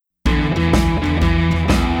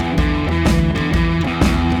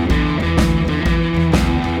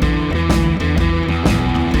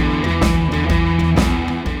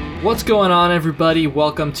What's going on, everybody?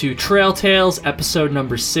 Welcome to Trail Tales, episode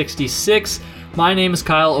number 66. My name is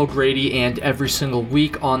Kyle O'Grady, and every single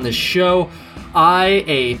week on this show, I,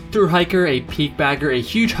 a thru hiker, a peak bagger, a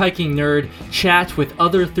huge hiking nerd, chat with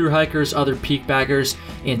other thru hikers, other peak baggers,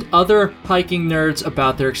 and other hiking nerds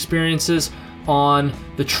about their experiences on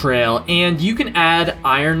the trail. And you can add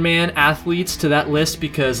Ironman athletes to that list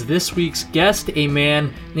because this week's guest, a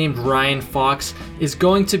man named Ryan Fox, is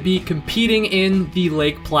going to be competing in the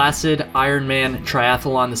Lake Placid Ironman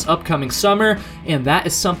triathlon this upcoming summer, and that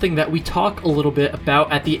is something that we talk a little bit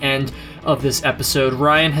about at the end of this episode.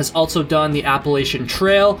 Ryan has also done the Appalachian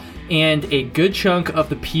Trail and a good chunk of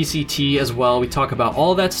the PCT as well. We talk about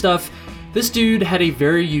all that stuff. This dude had a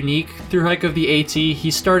very unique thru hike of the AT. He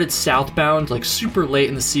started southbound, like super late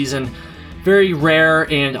in the season. Very rare,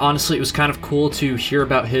 and honestly, it was kind of cool to hear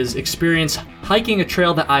about his experience hiking a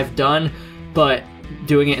trail that I've done, but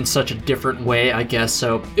doing it in such a different way, I guess.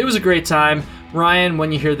 So it was a great time. Ryan,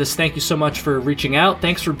 when you hear this, thank you so much for reaching out.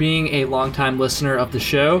 Thanks for being a longtime listener of the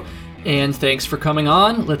show, and thanks for coming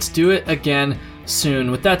on. Let's do it again soon.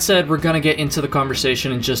 With that said, we're gonna get into the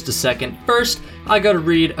conversation in just a second. First, I gotta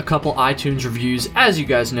read a couple iTunes reviews. As you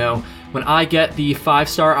guys know, when I get the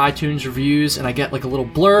 5-star iTunes reviews and I get like a little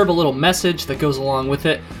blurb, a little message that goes along with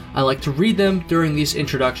it, I like to read them during these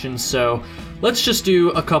introductions. So let's just do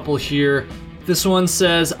a couple here. This one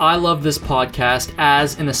says, I love this podcast.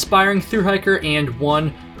 As an aspiring thru hiker and one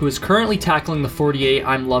who is currently tackling the 48,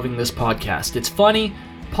 I'm loving this podcast. It's funny,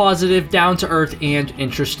 positive, down to earth, and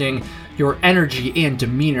interesting. Your energy and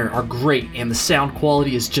demeanor are great, and the sound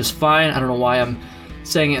quality is just fine. I don't know why I'm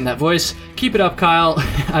saying it in that voice. Keep it up, Kyle.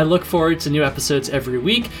 I look forward to new episodes every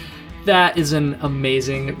week. That is an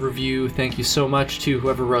amazing review. Thank you so much to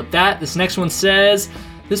whoever wrote that. This next one says,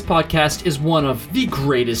 this podcast is one of the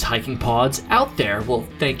greatest hiking pods out there. Well,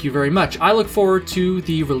 thank you very much. I look forward to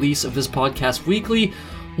the release of this podcast weekly.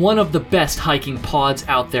 One of the best hiking pods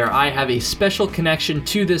out there. I have a special connection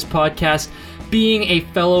to this podcast, being a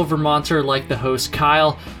fellow Vermonter like the host,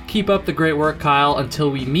 Kyle. Keep up the great work, Kyle, until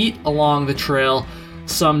we meet along the trail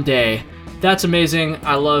someday. That's amazing.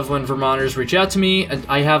 I love when Vermonters reach out to me. And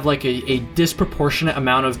I have like a disproportionate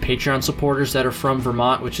amount of Patreon supporters that are from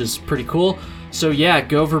Vermont, which is pretty cool. So yeah,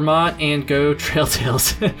 go Vermont and go Trail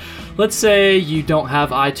Tales. Let's say you don't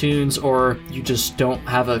have iTunes or you just don't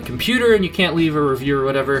have a computer and you can't leave a review or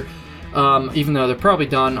whatever. Even though they're probably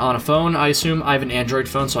done on a phone, I assume. I have an Android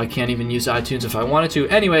phone, so I can't even use iTunes if I wanted to.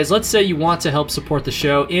 Anyways, let's say you want to help support the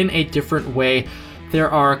show in a different way. There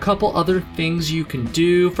are a couple other things you can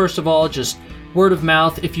do. First of all, just word of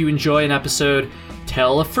mouth. If you enjoy an episode,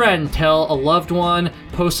 tell a friend, tell a loved one,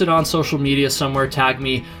 post it on social media somewhere, tag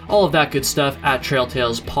me, all of that good stuff. At Trail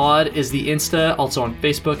Tales Pod is the Insta, also on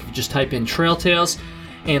Facebook if you just type in Trail Tales.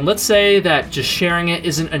 And let's say that just sharing it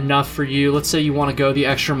isn't enough for you. Let's say you want to go the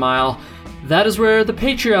extra mile. That is where the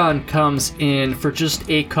Patreon comes in. For just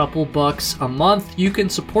a couple bucks a month, you can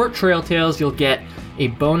support Trail Tales. You'll get a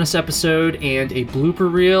bonus episode and a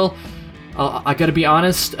blooper reel. I gotta be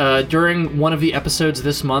honest, during one of the episodes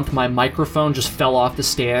this month, my microphone just fell off the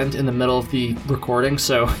stand in the middle of the recording,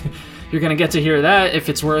 so you're gonna get to hear that. If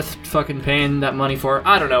it's worth fucking paying that money for,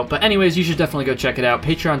 I don't know. But anyways, you should definitely go check it out.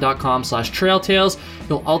 Patreon.com/trailtales.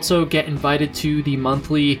 You'll also get invited to the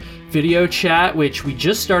monthly video chat, which we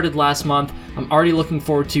just started last month. I'm already looking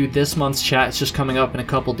forward to this month's chat. It's just coming up in a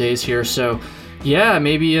couple days here, so yeah,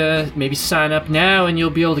 maybe sign up now and you'll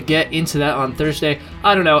be able to get into that on Thursday.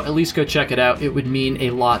 I don't know, at least go check it out. It would mean a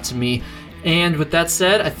lot to me. And with that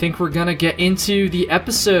said, I think we're gonna get into the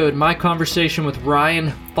episode. My conversation with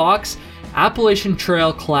Ryan Fox, Appalachian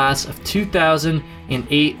Trail class of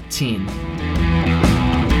 2018.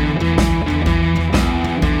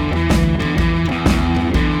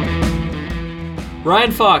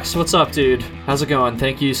 Ryan Fox, what's up, dude? How's it going?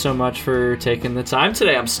 Thank you so much for taking the time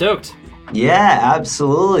today. I'm stoked. Yeah,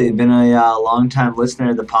 absolutely. Been a long-time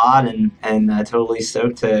listener of the pod, and totally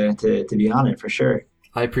stoked to be on it for sure.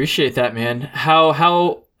 I appreciate that, man.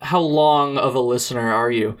 How long of a listener are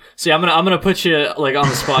you? See, I'm gonna put you like on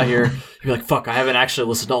the spot here. You're like, fuck, I haven't actually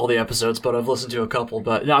listened to all the episodes, but I've listened to a couple.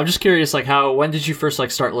 But no, I'm just curious, like, when did you first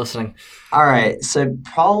like start listening? All right, so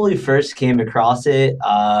probably first came across it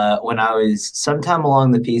when I was sometime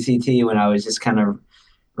along the PCT, when I was just kind of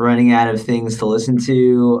running out of things to listen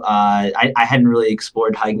to. I hadn't really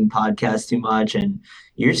explored hiking podcasts too much, and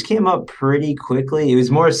yours came up pretty quickly. It was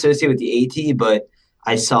more associated with the AT, but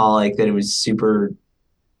I saw like that it was super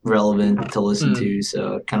relevant to listen to,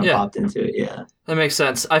 so it kind of popped into it. Yeah, that makes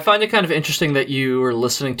sense. I find it kind of interesting that you were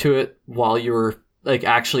listening to it while you were like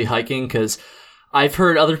actually hiking, because I've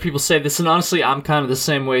heard other people say this, and honestly, I'm kind of the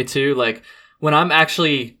same way too. Like, when I'm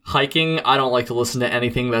actually hiking, I don't like to listen to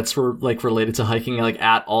anything that's related to hiking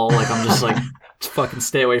at all. Like I'm just like fucking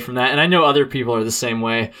stay away from that. And I know other people are the same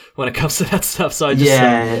way when it comes to that stuff. So I just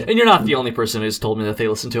and you're not the only person who's told me that they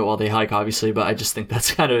listen to it while they hike, obviously. But I just think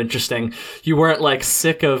that's kind of interesting. You weren't like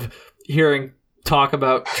sick of hearing talk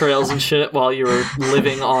about trails and shit while you were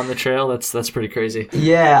living on the trail. That's pretty crazy.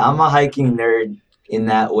 Yeah, I'm a hiking nerd in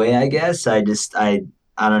that way, I guess. I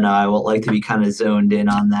don't know. I would like to be kind of zoned in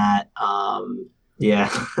on that. Yeah.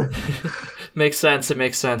 Makes sense. It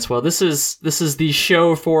makes sense. Well, this is the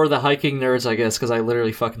show for the hiking nerds, I guess, because I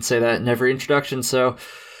literally fucking say that in every introduction. So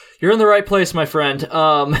you're in the right place, my friend.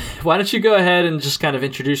 Why don't you go ahead and just kind of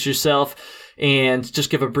introduce yourself and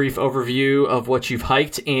just give a brief overview of what you've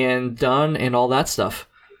hiked and done and all that stuff.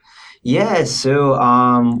 Yeah. So,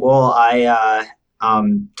 I'm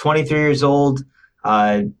 23 years old.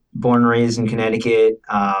 Born and raised in Connecticut.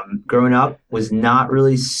 Growing up, was not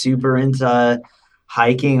really super into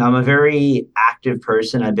hiking. I'm a very active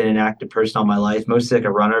person. I've been an active person all my life, mostly like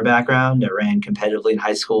a runner background. I ran competitively in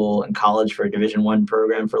high school and college for a Division I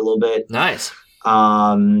program for a little bit. Nice.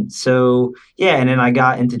 So yeah, and then I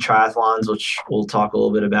got into triathlons, which we'll talk a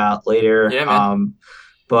little bit about later. Yeah, man.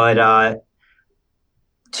 But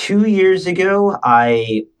 2 years ago,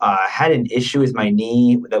 I had an issue with my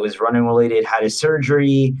knee that was running related, had a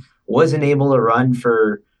surgery, wasn't able to run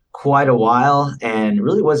for quite a while, and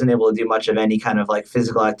really wasn't able to do much of any kind of like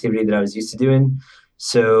physical activity that I was used to doing.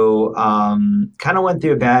 So kind of went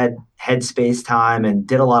through a bad headspace time and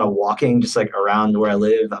did a lot of walking just like around where I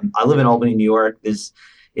live. I live in Albany, New York.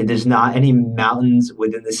 There's not any mountains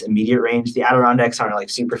within this immediate range. The Adirondacks aren't like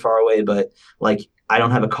super far away, but like I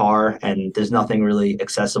don't have a car and there's nothing really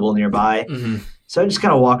accessible nearby. Mm-hmm. So I just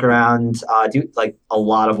kind of walk around, do like a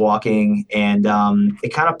lot of walking, and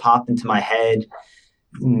it kind of popped into my head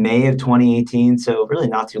May of 2018. So really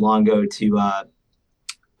not too long ago to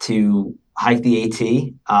hike the AT.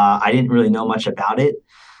 I didn't really know much about it.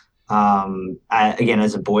 Again,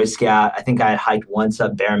 as a Boy Scout, I think I had hiked once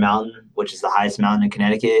up Bear Mountain, which is the highest mountain in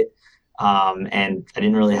Connecticut. And I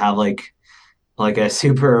didn't really have like a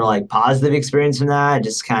super like positive experience from that. I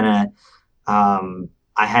just kind of,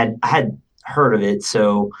 I had heard of it.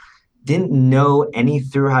 So didn't know any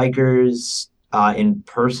thru hikers, in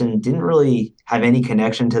person, didn't really have any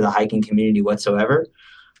connection to the hiking community whatsoever.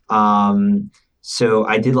 So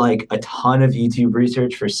I did like a ton of YouTube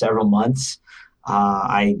research for several months.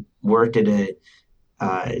 I worked at a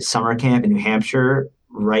summer camp in New Hampshire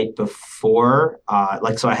right before,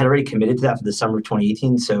 so I had already committed to that for the summer of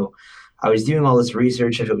 2018. So I was doing all this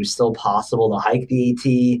research if it was still possible to hike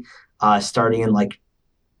the AT, starting in like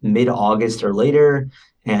mid-August or later.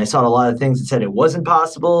 And I saw a lot of things that said it wasn't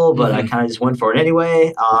possible, but I kind of just went for it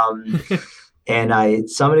anyway. And I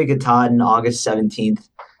summited Katahdin August 17th,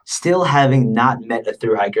 still having not met a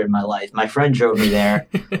thru hiker in my life. My friend drove me there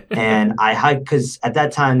and I hiked because at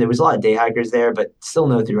that time there was a lot of day hikers there, but still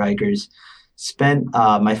no thru hikers. Spent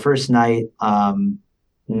my first night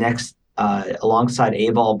alongside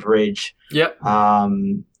A-Ball Bridge. Yep.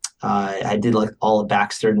 I did like all of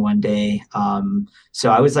Baxter in one day.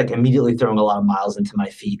 So I was like immediately throwing a lot of miles into my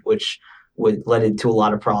feet, which led into a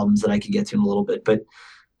lot of problems that I could get to in a little bit. But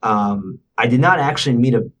I did not actually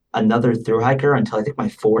meet another thru hiker until I think my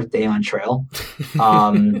fourth day on trail.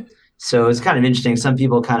 So it's kind of interesting. Some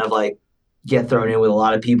people kind of like get thrown in with a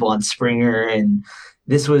lot of people on Springer, and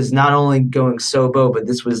this was not only going Sobo, but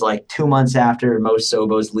this was like 2 months after most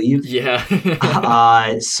Sobos leave. Yeah.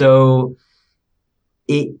 So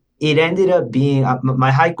it ended up being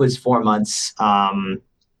my hike was 4 months.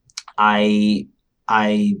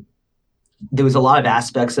 There was a lot of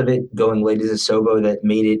aspects of it going late as a Sobo that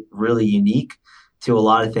made it really unique to a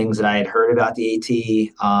lot of things that I had heard about the AT.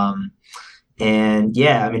 And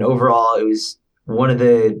yeah, I mean, overall, it was one of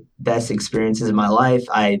the best experiences of my life.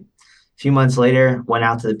 A few months later, went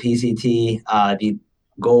out to the PCT. The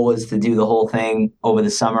goal was to do the whole thing over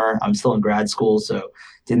the summer. I'm still in grad school, so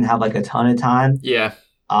didn't have like a ton of time. Yeah.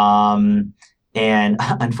 And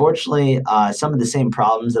unfortunately, some of the same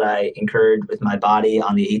problems that I incurred with my body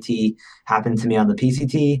on the AT happened to me on the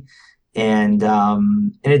PCT. And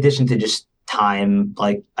in addition to just time,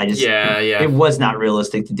 like it was not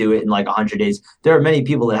realistic to do it in like 100 days. There are many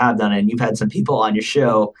people that have done it, and you've had some people on your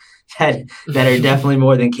show that are definitely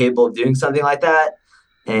more than capable of doing something like that.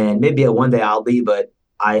 And maybe one day I'll be, but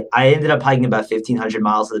I ended up hiking about 1,500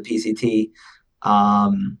 miles of the PCT.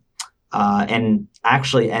 And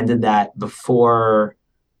actually ended that before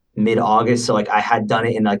mid-August. So like I had done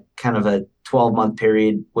it in like kind of a 12-month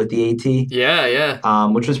period with the AT. Yeah.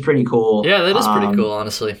 Which was pretty cool. Yeah, that is pretty cool,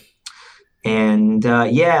 honestly. And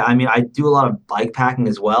I mean, I do a lot of bike packing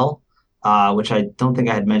as well. which I don't think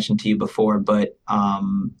I had mentioned to you before, but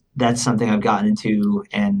that's something I've gotten into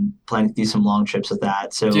and planning to do some long trips with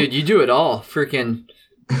that. So, dude, you do it all. Freaking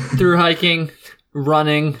through hiking,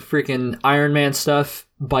 running, freaking Ironman stuff,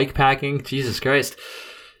 bike packing. Jesus Christ.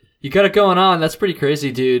 You got it going on. That's pretty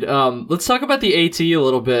crazy, dude. Let's talk about the AT a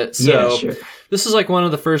little bit. So, yeah, sure. This is like one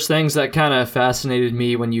of the first things that kind of fascinated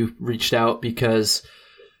me when you reached out because,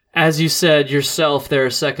 as you said yourself there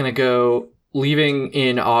a second ago, leaving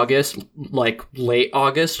in August, like late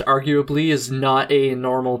August, arguably, is not a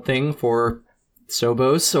normal thing for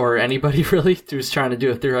Sobos or anybody really who's trying to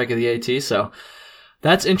do a through hike of the AT. So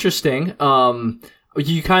that's interesting.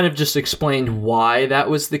 You kind of just explained why that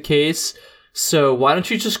was the case. So why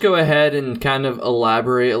don't you just go ahead and kind of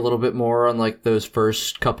elaborate a little bit more on like those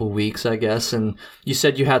first couple weeks, I guess. And you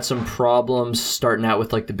said you had some problems starting out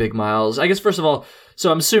with like the big miles. I guess first of all,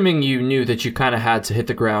 so I'm assuming you knew that you kind of had to hit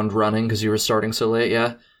the ground running because you were starting so late,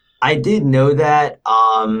 yeah? I did know that.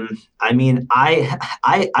 I mean,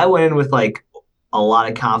 I went in with like a lot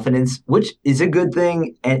of confidence, which is a good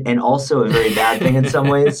thing and also a very bad thing in some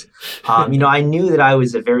ways. I knew that I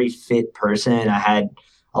was a very fit person. I had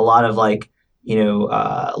a lot of like,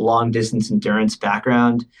 long distance endurance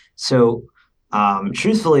background. So,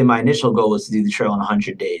 truthfully, my initial goal was to do the trail in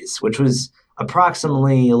 100 days, which was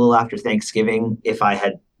approximately a little after Thanksgiving if I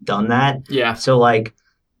had done that. Yeah. So like,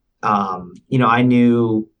 I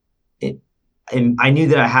knew it, and I knew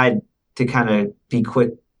that I had to kind of be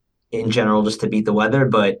quick in general just to beat the weather,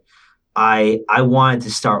 but I wanted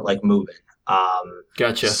to start like moving.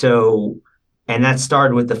 Gotcha. So, and that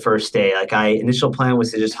started with the first day. Like initial plan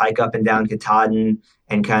was to just hike up and down Katahdin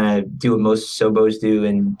and kind of do what most Sobos do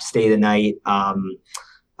and stay the night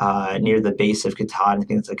near the base of Katahdin. I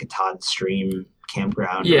think it's like Katahdin Stream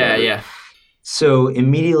campground. Yeah. So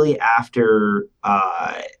immediately after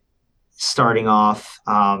starting off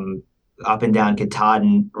up and down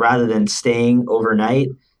Katahdin, rather than staying overnight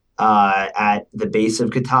at the base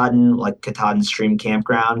of Katahdin, like Katahdin Stream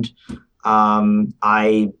campground,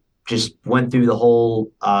 I just went through the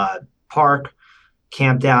whole park,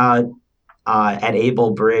 camped out at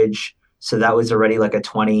Able Bridge. So that was already like a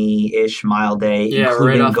 20-ish mile day. Yeah,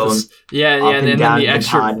 right off going and then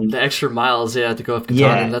the extra miles, to go up Katahdin.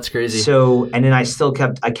 Yeah, that's crazy. So, and then I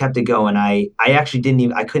kept it going. I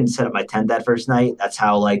actually I couldn't set up my tent that first night. That's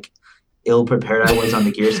how like ill prepared I was on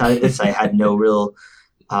the gear side of this. I had no real,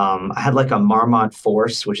 I had like a Marmot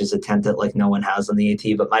Force, which is a tent that like no one has on the AT,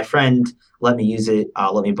 but my friend let me use it,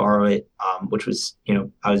 let me borrow it, which was,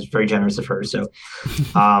 I was very generous of her. So,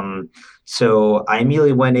 so I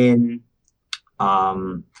immediately went in,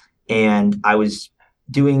 and I was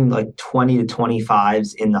doing like 20 to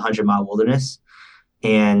 25s in the 100-mile wilderness.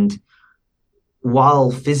 And while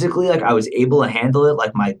physically, like I was able to handle it,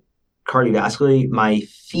 like my cardiovascularly, my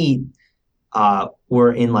feet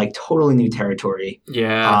were in like totally new territory.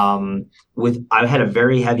 Yeah. I had a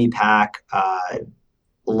very heavy pack, a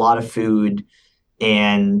lot of food,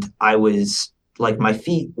 and I was like, my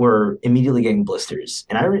feet were immediately getting blisters.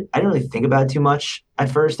 And I didn't really think about it too much at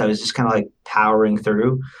first. I was just kind of like powering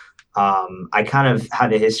through. I kind of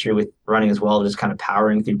had a history with running as well, just kind of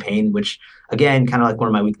powering through pain, which again, kind of like one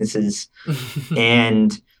of my weaknesses.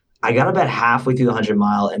 And I got about halfway through the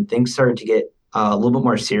 100-mile and things started to get a little bit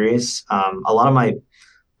more serious. A lot of my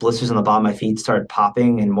blisters on the bottom of my feet started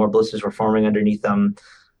popping and more blisters were forming underneath them.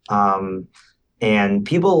 And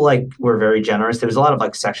people like were very generous. There was a lot of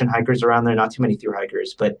like section hikers around there, not too many through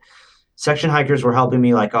hikers, but section hikers were helping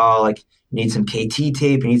me like, oh, like you need some KT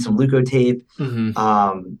tape, you need some Leuko tape.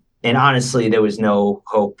 Mm-hmm. And honestly, there was no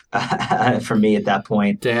hope for me at that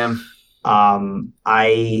point. Damn. The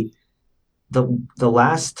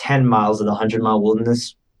last 10 miles of the 100-mile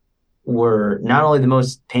wilderness were not only the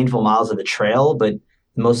most painful miles of the trail, but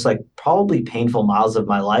the most like probably painful miles of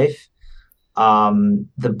my life.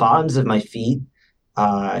 The bottoms of my feet.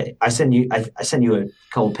 I sent you a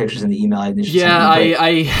couple pictures in the email.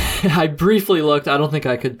 I briefly looked. I don't think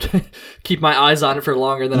I could keep my eyes on it for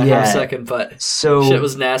longer than a half second, but shit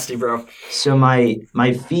was nasty, bro. So my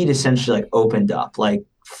feet essentially like opened up, like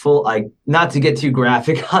full, like not to get too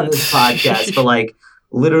graphic on this podcast, but like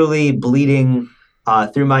literally bleeding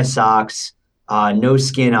through my socks, no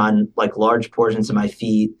skin on like large portions of my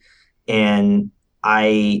feet, and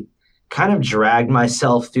I kind of dragged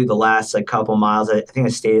myself through the last like couple miles. I think I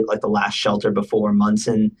stayed at like the last shelter before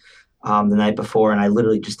Munson the night before, and I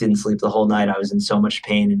literally just didn't sleep the whole night. I was in so much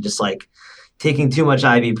pain and just like taking too much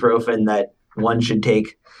ibuprofen that one should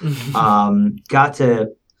take. Got to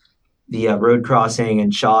the road crossing,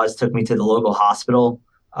 and Shaw's took me to the local hospital.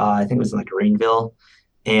 I think it was in like Greenville,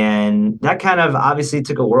 and that kind of obviously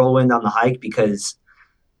took a whirlwind on the hike because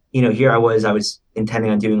here I was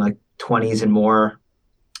intending on doing like 20s and more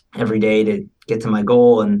every day to get to my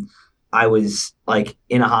goal. And I was like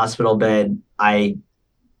in a hospital bed. I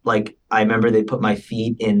remember they put my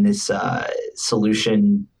feet in this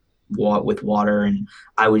solution with water, and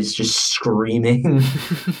I was just screaming.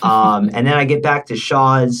 And then I get back to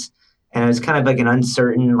Shaw's, and it was kind of like an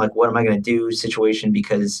uncertain, like, what am I going to do situation,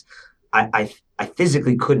 because I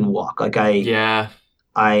physically couldn't walk. Like Yeah.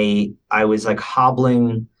 I was like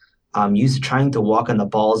hobbling, trying to walk on the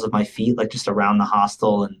balls of my feet, like just around the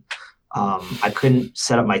hostel. And I couldn't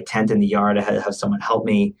set up my tent in the yard. I had to have someone help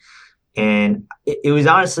me. And it was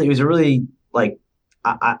honestly, it was a really like,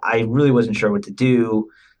 I really wasn't sure what to do.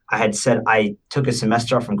 I took a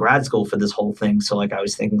semester off from grad school for this whole thing. So like, I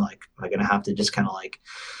was thinking like, am I going to have to just kind of like,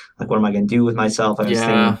 what am I going to do with myself? I was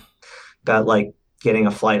thinking about like getting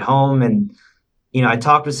a flight home. And, I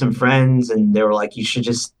talked with some friends, and they were like, you should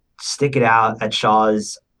just stick it out at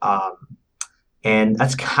Shaw's. And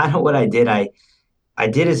that's kind of what I did. I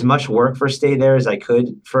did as much work for Stay There as I could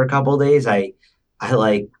for a couple of days. I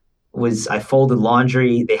folded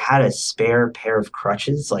laundry. They had a spare pair of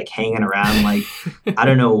crutches like hanging around. Like, I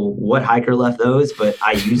don't know what hiker left those, but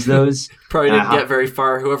I used those. Probably didn't get very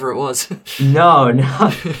far, whoever it was. No.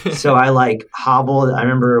 So I like hobbled. I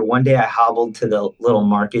remember one day I hobbled to the little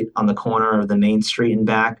market on the corner of the main street and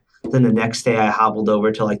back. Then the next day I hobbled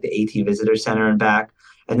over to like the AT Visitor Center and back.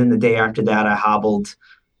 And then the day after that I hobbled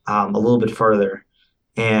a little bit further.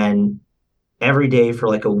 And every day for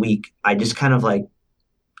like a week, I just kind of like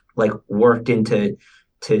worked into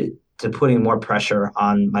to putting more pressure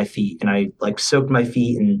on my feet. And I like soaked my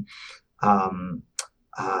feet in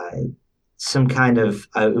some kind of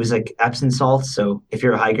it was like Epsom salts. So if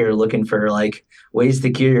you're a hiker looking for like ways to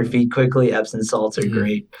cure your feet quickly, Epsom salts are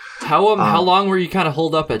great. How long were you kind of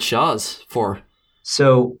holed up at Shaw's for?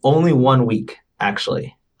 So only 1 week,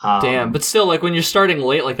 actually. Damn, but still, like when you're starting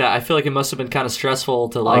late like that, I feel like it must have been kind of stressful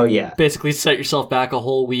to like basically set yourself back a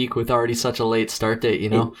whole week with already such a late start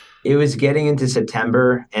date, It was getting into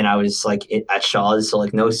September, and I was like at Shaw's, so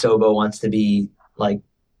like no Sobo wants to be like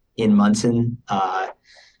in Munson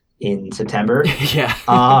in September. Yeah.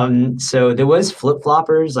 So there was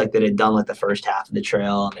flip-floppers like that had done like the first half of the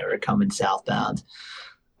trail, and they were coming southbound.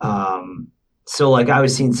 So like I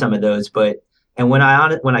was seeing some of those, and when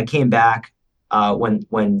I came back,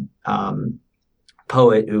 when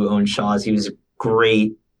Poet, who owned Shaw's, he was a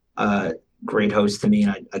great host to me,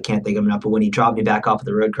 and I can't think of enough. But when he dropped me back off of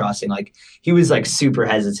the road crossing, like he was like super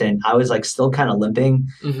hesitant. I was like still kind of limping,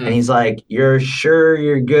 and he's like, "You're sure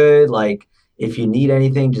you're good? Like if you need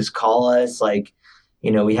anything, just call us. Like,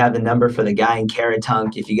 we have the number for the guy in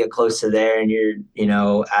Caratunk. If you get close to there and you're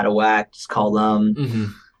out of whack, just call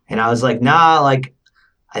them." And I was like, "Nah, like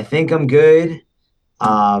I think I'm good."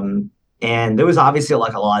 And there was obviously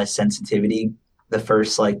like a lot of sensitivity the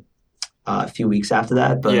first like few weeks after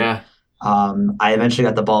that, but yeah. I eventually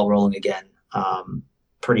got the ball rolling again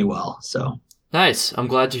pretty well. So nice. I'm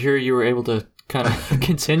glad to hear you were able to kind of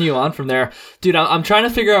continue on from there. Dude, I'm trying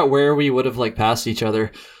to figure out where we would have like passed each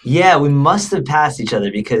other. Yeah, we must have passed each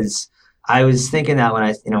other, because I was thinking that when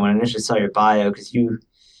I initially saw your bio, because you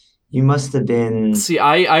must have been. See,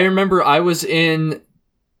 I remember I was in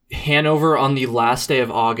Hanover on the last day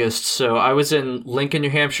of August, so I was in Lincoln, New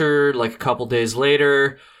Hampshire like a couple days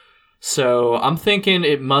later. So I'm thinking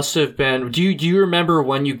it must have been. Do you remember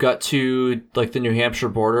when you got to like the New Hampshire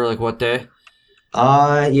border? Like what day?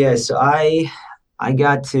 Yeah. So I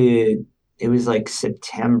got to. It was like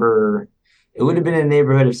September. It would have been in the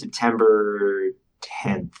neighborhood of September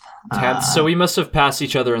 10th. 10th. So we must have passed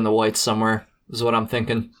each other in the whites somewhere. Is what I'm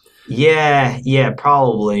thinking. Yeah,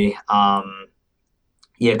 probably.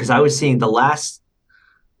 Yeah, because I was seeing the last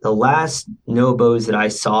Nobos that I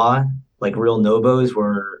saw, like real Nobos,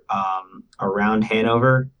 were around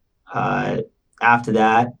Hanover. After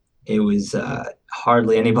that, it was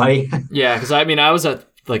hardly anybody. Yeah, because I was at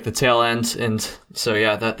like the tail end, and so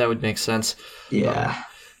yeah, that would make sense. Yeah,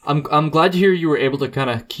 I'm glad to hear you were able to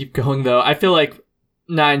kind of keep going though. I feel like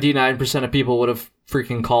 99% of people would have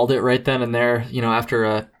freaking called it right then and there,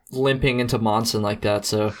 after limping into Monson like that.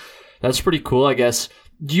 So that's pretty cool, I guess.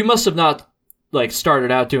 You must have not like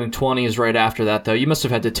started out doing 20s right after that though. You must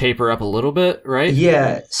have had to taper up a little bit, right?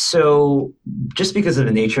 Yeah. So just because of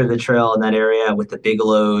the nature of the trail in that area with the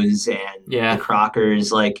Bigelows and the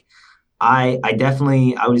Crockers, like I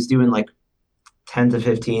was doing like 10 to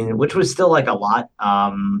 15, which was still like a lot,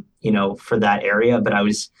 for that area, but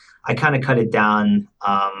I kind of cut it down.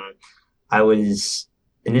 I was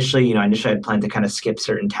initially I had planned to kind of skip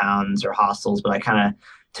certain towns or hostels, but I kind of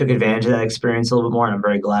took advantage of that experience a little bit more, and I'm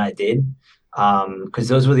very glad I did. because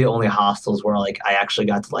those were the only hostels where like I actually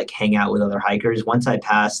got to like hang out with other hikers. Once I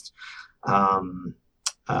passed um,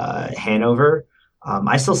 Hanover,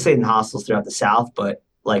 I still stayed in hostels throughout the South, but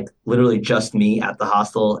like literally just me at the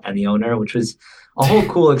hostel and the owner, which was a whole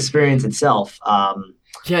cool experience itself.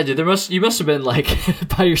 Yeah, dude, you must have been like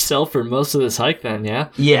by yourself for most of this hike then, yeah?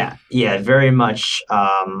 Yeah, yeah, very much.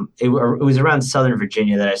 It was around Southern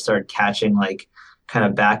Virginia that I started catching like kind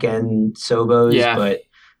of back end Sobos, Yeah.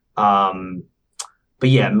 um, but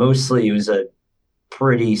yeah, mostly it was a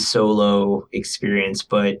pretty solo experience.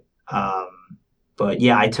 But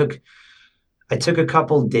yeah, I took a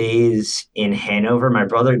couple days in Hanover. My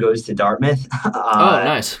brother goes to Dartmouth, Oh,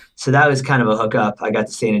 nice. so that was kind of a hookup. I got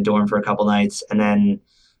to stay in a dorm for a couple nights, and then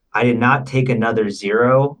I did not take another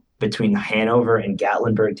zero between Hanover and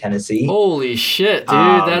Gatlinburg, Tennessee. Holy shit,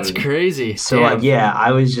 dude, that's Um, crazy. so Damn. yeah,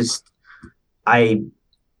 I was just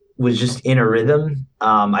in a rhythm.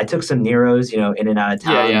 I took some Neros, in and out of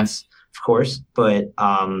Yeah, yeah. towns, of course, but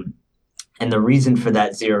and the reason for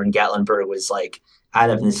that zero in Gatlinburg was like out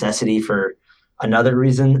of necessity for another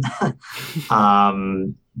reason.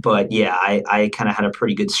 But yeah, I kind of had a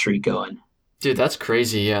pretty good streak going. Dude, that's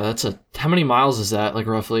crazy. Yeah, how many miles is that, like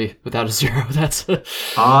roughly, without a zero? Well,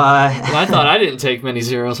 I thought I didn't take many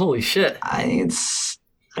zeros. Holy shit. it's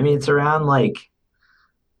around like,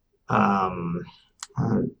 um,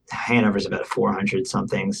 Hanover's about 400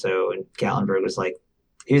 something. So and Gallenberg was like,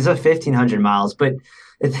 it was a 1,500 miles. But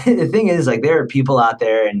the thing is, like, there are people out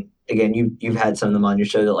there, and again, you've had some of them on your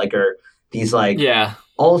show that like are these like Yeah.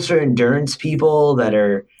 ultra endurance people that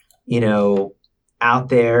are, you know, out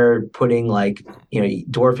there putting like,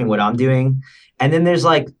 dwarfing what I'm doing. And then there's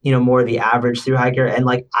like, more the average through hiker. And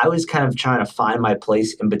like, I was kind of trying to find my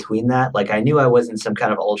place in between that. Like, I knew I wasn't some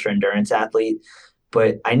kind of ultra endurance athlete,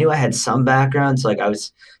 but I knew I had some background. So like,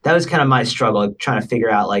 that was kind of my struggle, like, trying to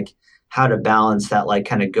figure out like how to balance that, like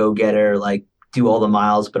kind of go getter, like do all the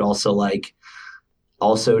miles, but also like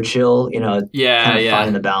also chill, Yeah, kind of yeah.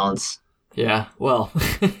 finding the balance. Yeah, well,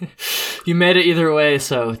 you made it either way,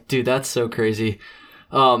 so dude, that's so crazy.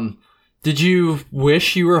 Did you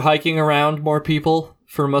wish you were hiking around more people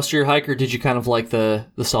for most of your hike, or did you kind of like the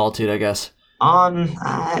solitude, I guess?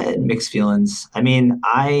 I had mixed feelings. I mean,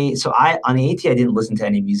 I on the AT I didn't listen to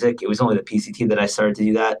any music. It was only the PCT that I started to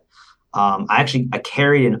do that. I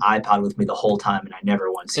carried an iPod with me the whole time, and I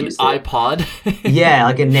never once An used it. iPod? Yeah,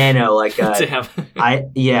 like a Nano. Like Damn.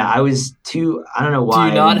 I was too. I don't know Do why.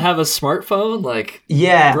 you not have a smartphone? Like,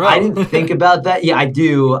 Yeah, bro. I didn't think about that. Yeah, I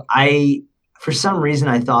do. For some reason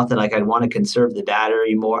I thought that like I'd want to conserve the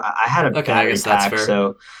battery more. I had a Okay, I battery guess that's pack, fair.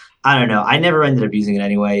 so I don't know. I never ended up using it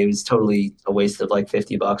anyway. It was totally a waste of like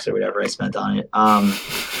 $50 or whatever I spent on it.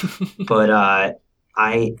 But I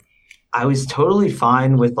I was totally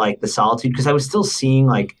fine with like the solitude because I was still seeing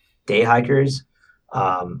like day hikers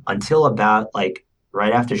until about like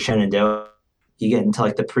right after Shenandoah. You get into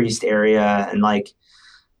like the Priest area, and like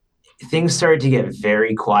things started to get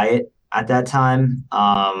very quiet at that time.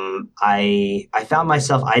 I found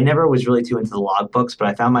myself, I never was really too into the logbooks, but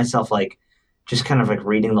I found myself like just kind of like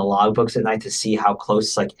reading the logbooks at night to see how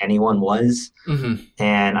close like anyone was. Hmm.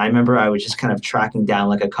 And I remember I was just kind of tracking down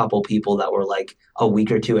like a couple people that were like a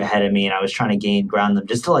week or two ahead of me, and I was trying to gain ground them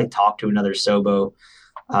just to like talk to another Sobo,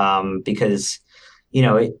 because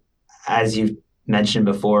it, as you've mentioned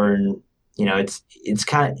before, and it's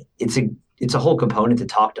kind of it's a whole component to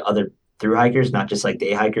talk to other through hikers, not just like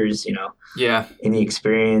day hikers, Yeah. in the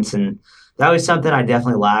experience. And that was something I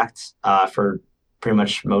definitely lacked for pretty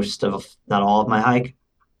much most of, not all of my hike.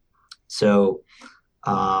 So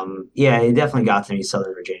yeah, it definitely got to me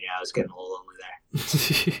Southern Virginia. I was getting a little lonely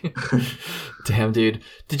there. Damn, dude.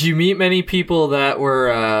 Did you meet many people that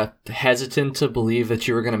were hesitant to believe that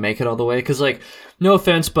you were going to make it all the way? Because, like, no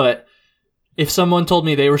offense, but if someone told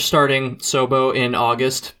me they were starting Sobo in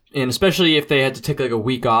August, and especially if they had to take like a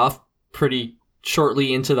week off pretty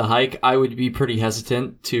shortly into the hike, I would be pretty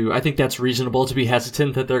hesitant to. I think that's reasonable to be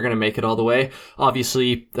hesitant that they're going to make it all the way.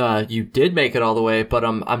 Obviously, you did make it all the way, but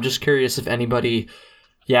I'm just curious if anybody,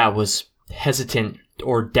 was hesitant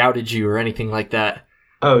or doubted you or anything like that.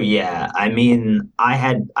 Oh yeah. I mean, I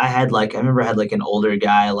remember I had like an older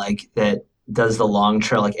guy like that does the long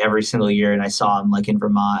trail like every single year, and I saw him like in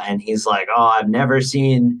Vermont, and he's like, "Oh, I've never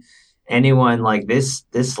seen anyone like this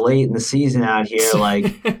late in the season out here.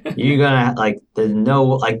 Like, you're gonna like there's no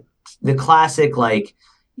like the classic like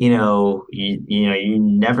you're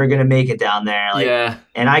never gonna make it down there." Like, Yeah.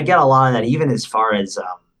 and I get a lot of that even as far as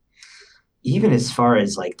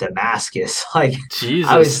like Damascus. Like,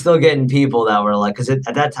 I was Jesus. still getting people that were like, because at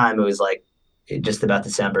that time it was like just about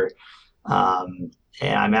December. And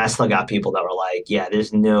I mean, I still got people that were like, yeah,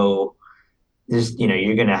 there's no there's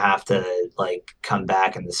you're gonna have to like come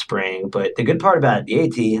back in the spring. But the good part about the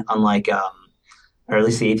AT, unlike or at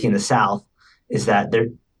least the AT in the South, is that there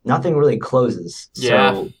nothing really closes.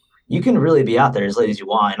 Yeah. So you can really be out there as late as you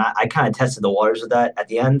want. And I kind of tested the waters with that at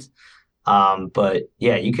the end. But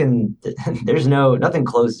yeah, you can. There's nothing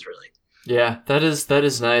closes really. Yeah, that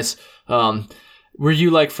is nice. Were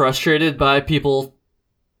you like frustrated by people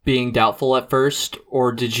being doubtful at first,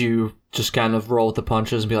 or did you just kind of roll with the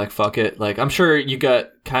punches and be like, fuck it? Like, I'm sure you got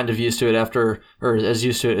kind of used to it after, or as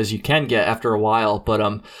used to it as you can get after a while. But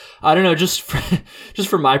I don't know, just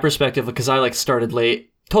from my perspective, because I like started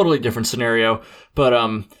late, totally different scenario. But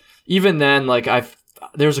even then, like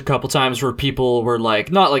there's a couple times where people were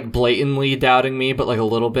like not like blatantly doubting me, but like a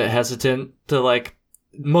little bit hesitant to like,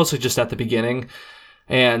 mostly just at the beginning.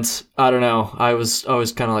 And I don't know, I was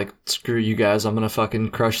always kind of like, screw you guys, I'm gonna fucking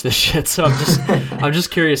crush this shit. So I'm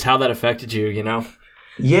just curious how that affected you, you know?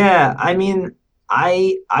 Yeah, I mean,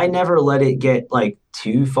 I never let it get like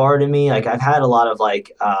too far to me. Like I've had a lot of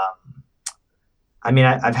like,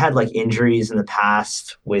 I've had like injuries in the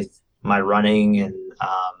past with my running and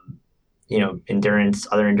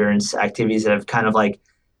other endurance activities that have kind of like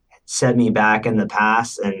set me back in the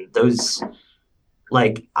past, and those.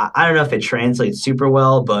 Like I don't know if it translates super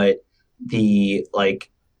well, but the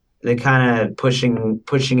kind of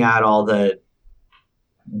pushing out all the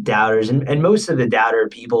doubters, and most of the doubter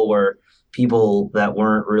people were people that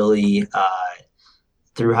weren't really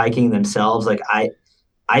through hiking themselves. Like I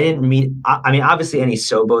didn't meet. I mean, obviously, any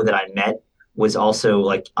Sobo that I met was also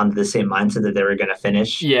like under the same mindset that they were going to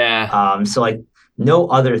finish. Yeah. So like no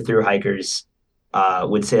other through hikers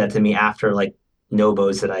would say that to me after like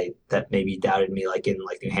Nobos that maybe doubted me like in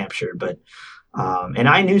like New Hampshire, but and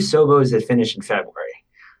I knew Sobos that finished in February,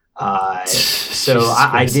 so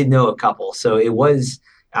I did know a couple. So it was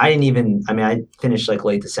I didn't even I finished like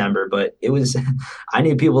late December, but it was I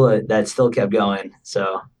knew people that still kept going.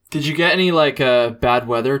 So did you get any like bad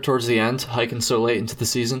weather towards the end, hiking so late into the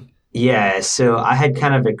season? Yeah, so I had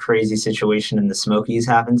kind of a crazy situation in the Smokies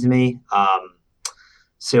happen to me.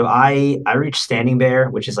 So I reached Standing Bear,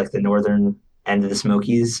 which is like the northern end of the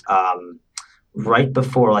Smokies, right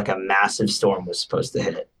before like a massive storm was supposed to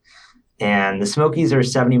hit it. And the Smokies are a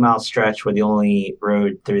 70-mile stretch where the only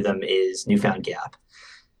road through them is Newfound Gap.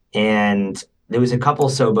 And there was a couple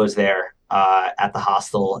Sobos there at the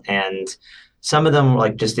hostel, and some of them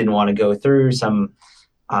like just didn't want to go through.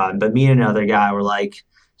 But me and another guy were like,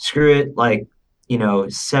 screw it, like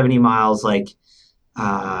 70 miles, like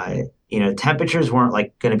temperatures weren't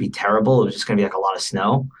like going to be terrible. It was just going to be like a lot of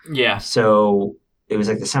snow. Yeah. So it was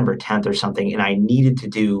like December 10th or something. And I needed to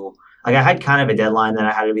do, like, I had kind of a deadline that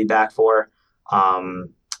I had to be back for. And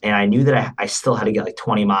I knew that I still had to get like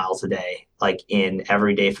 20 miles a day, like in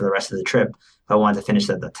every day for the rest of the trip if I wanted to finish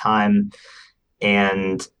at the time.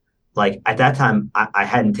 And like at that time, I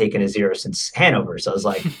hadn't taken a zero since Hanover. So I was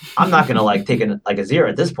like, I'm not going to like take a zero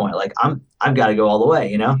at this point. Like I've got to go all the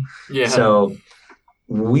way, Yeah. So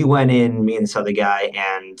we went in, me and this other guy,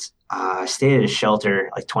 and stayed at a shelter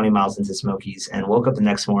like 20 miles into Smokies, and woke up the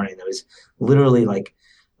next morning. There was literally like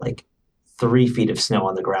 3 feet of snow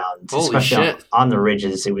on the ground, Holy especially shit. on the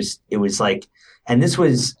ridges. It was like, and this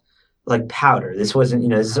was like powder. This wasn't,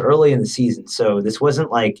 this is early in the season. So this wasn't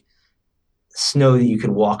like snow that you could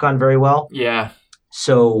walk on very well. Yeah.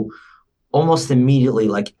 So almost immediately,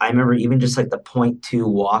 like I remember even just like the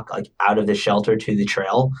 0.2 walk, like out of the shelter to the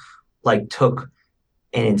trail, like took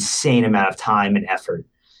an insane amount of time and effort.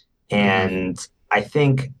 And I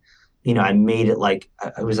think, I made it like,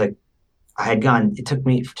 I was like, it took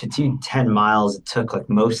me to do 10 miles. It took like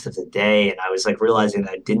most of the day. And I was like realizing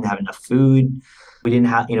that I didn't have enough food. We didn't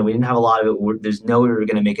have a lot of it. There's no way we were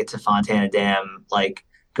going to make it to Fontana Dam, like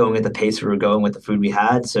going at the pace we were going with the food we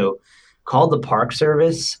had. So called the Park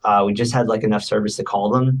Service. We just had like enough service to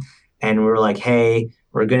call them. And we were like, hey,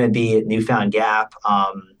 we're going to be at Newfound Gap.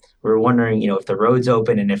 We were wondering, if the road's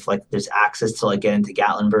open and if like there's access to like get into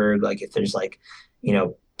Gatlinburg, like if there's like,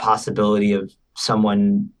 possibility of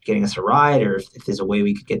someone getting us a ride, or if there's a way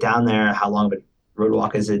we could get down there, how long of a road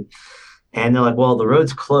walk is it? And they're like, well, the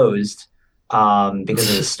road's closed because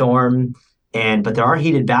of the storm, but there are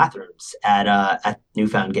heated bathrooms at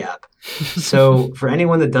Newfound Gap. So for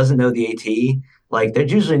anyone that doesn't know the AT, like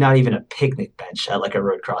there's usually not even a picnic bench at like a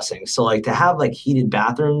road crossing. So like to have like heated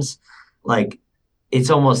bathrooms, like it's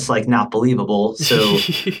almost like not believable. So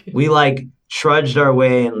we like trudged our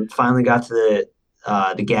way and finally got to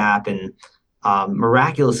the Gap, and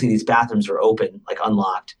miraculously these bathrooms were open, like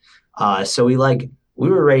unlocked. So we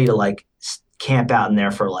were ready to like camp out in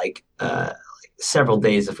there for like several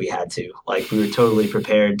days if we had to. Like we were totally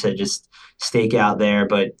prepared to just stake out there.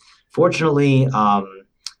 But fortunately,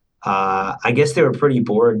 I guess they were pretty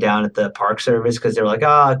bored down at the Park Service because they were like,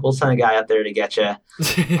 "Oh, we'll send a guy up there to get you."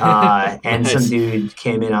 And some Nice. dude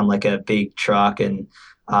came in on like a big truck, and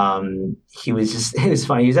he was just it was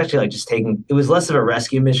funny. He was actually like just taking. It was less of a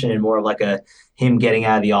rescue mission and more of like a him getting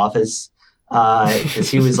out of the office because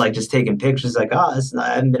he was like just taking pictures. Like, oh, I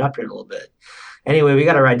haven't been up here in a little bit. Anyway, we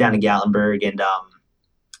got to ride down to Gatlinburg, and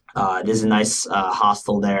there's a nice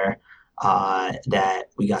hostel there that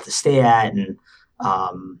we got to stay at, and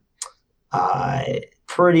um,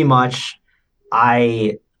 pretty much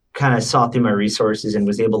I kind of saw through my resources and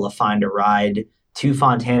was able to find a ride to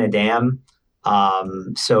Fontana Dam.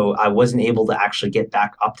 So I wasn't able to actually get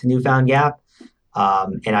back up to Newfound Gap.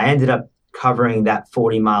 And I ended up covering that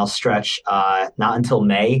 40-mile stretch not until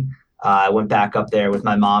May. I went back up there with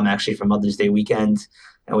my mom actually for Mother's Day weekend,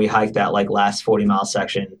 and we hiked that like last 40-mile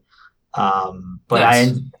section. But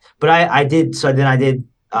Nice. I did so then I did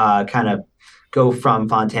kind of go from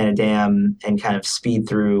Fontana Dam and kind of speed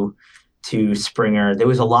through to Springer. There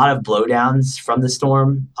was a lot of blowdowns from the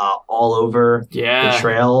storm all over the Yeah.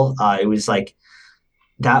 trail. It was like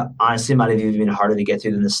that honestly might have even been harder to get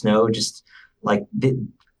through than the snow. Just like the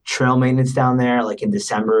trail maintenance down there, like in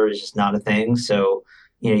December, is just not a thing. So,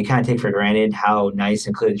 you kind of take for granted how nice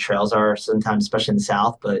and clear the trails are sometimes, especially in the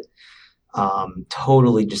South, but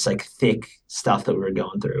totally just like thick stuff that we were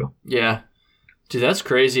going through. Yeah. Dude, that's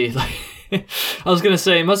crazy. Like, I was gonna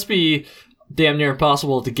say, it must be damn near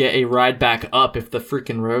impossible to get a ride back up if the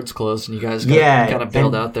freaking road's closed and you guys got Yeah. kind of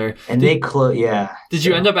bailed out there. And they close, yeah. Did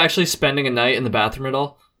you end up actually spending a night in the bathroom at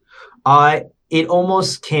all? It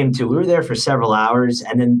almost came to. We were there for several hours,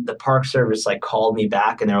 and then the Park Service like called me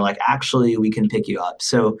back, and they were like, "Actually, we can pick you up."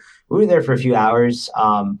 So we were there for a few hours,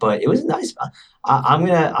 but it was nice. I'm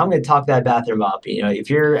gonna talk that bathroom up. If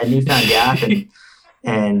you're at Newfound Gap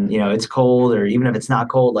and it's cold, or even if it's not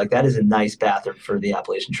cold, like that is a nice bathroom for the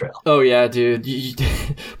Appalachian Trail. Oh yeah, dude.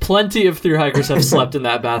 Plenty of through hikers have slept in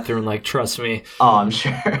that bathroom. Like, trust me. Oh, I'm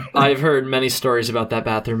sure. I've heard many stories about that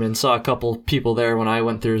bathroom and saw a couple people there when I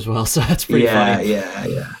went through as well. So that's pretty funny.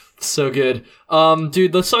 Yeah. So good.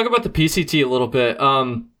 Dude, let's talk about the PCT a little bit.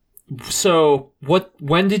 So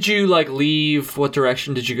when did you like leave? What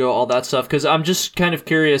direction did you go? All that stuff. Because I'm just kind of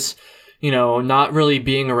curious. Not really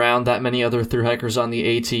being around that many other through hikers on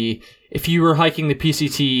the AT. If you were hiking the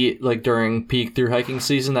PCT like during peak through hiking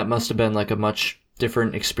season, that must have been like a much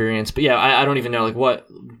different experience. But yeah, I don't even know like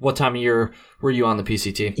what time of year were you on the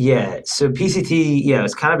PCT? Yeah. So PCT, yeah, it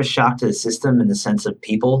was kind of a shock to the system in the sense of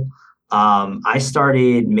people. I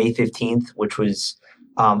started May 15th, which was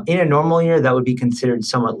in a normal year that would be considered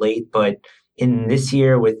somewhat late, but in this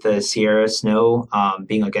year with the Sierra snow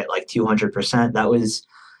being like at like 200%,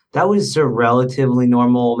 that was a relatively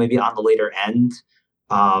normal, maybe on the later end.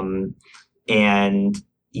 And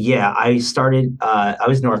yeah, I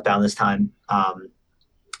was northbound this time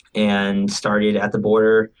and started at the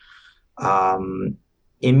border.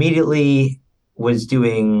 Immediately was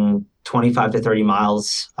doing 25 to 30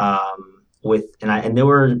 miles and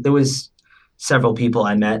there was several people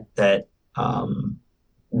I met that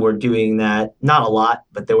were doing that. Not a lot,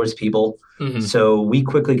 but there was people. Mm-hmm. So we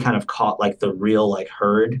quickly kind of caught like the real like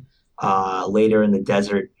herd later in the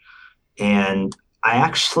desert. And I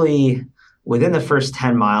actually, within the first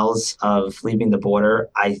 10 miles of leaving the border,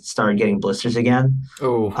 I started getting blisters again.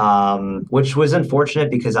 Oh. Which was unfortunate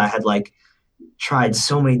because I had like tried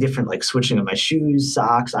so many different like switching of my shoes,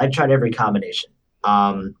 socks. I tried every combination.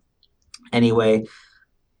 Anyway,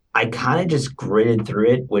 I kind of just gritted through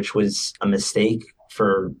it, which was a mistake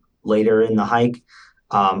for later in the hike.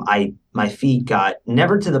 My feet got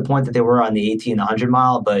never to the point that they were on the 80 and the 100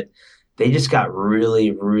 mile, but they just got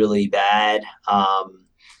really, really bad.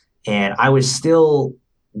 And I was still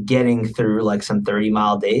getting through like some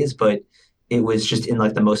 30-mile days, but it was just in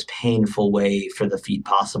like the most painful way for the feet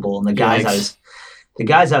possible. And the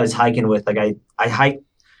guys I was hiking with, like I hiked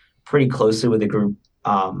pretty closely with a group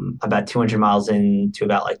about 200 miles in to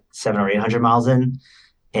about like 700 or 800 miles in.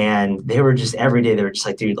 And they were just every day, they were just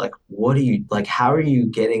like, dude, like, what are you, like, how are you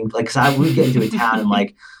getting, like, cause I would get into a town and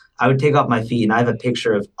like, I would take off my feet and I have a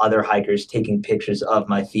picture of other hikers taking pictures of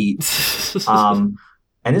my feet. And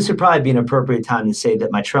this would probably be an appropriate time to say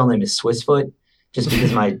that my trail name is Swissfoot, just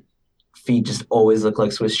because my feet just always look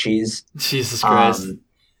like Swiss cheese. Jesus Christ.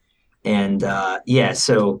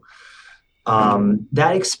 So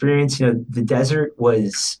that experience, the desert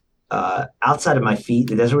was outside of my feet.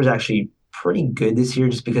 The desert was actually pretty good this year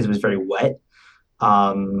just because it was very wet.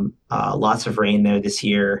 Lots of rain there this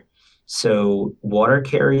year. So water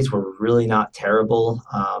carries were really not terrible.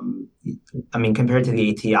 Compared to the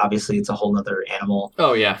AT, obviously it's a whole nother animal.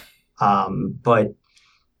 Oh yeah. But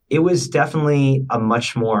it was definitely a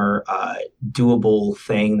much more doable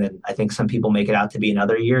thing than I think some people make it out to be in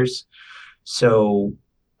other years. So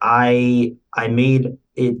I made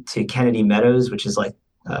it to Kennedy Meadows, which is like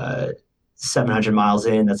 700 miles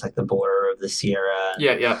in. That's like the border of the Sierra.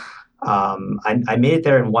 Yeah, yeah. I made it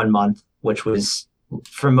there in 1 month, which was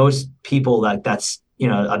for most people that's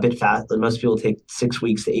a bit fast. Most people take 6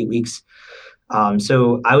 weeks to 8 weeks.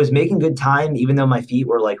 So I was making good time, even though my feet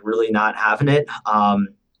were like really not having it.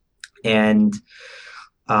 And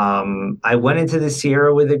I went into the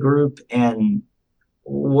Sierra with a group, and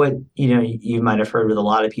what you might have heard with a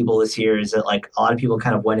lot of people this year is that like a lot of people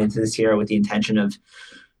kind of went into the Sierra with the intention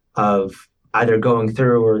of either going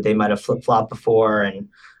through, or they might have flip-flopped before. And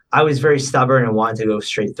I was very stubborn and wanted to go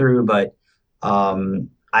straight through, but I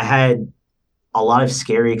had a lot of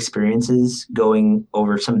scary experiences going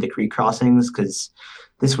over some of the creek crossings, because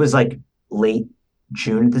this was like late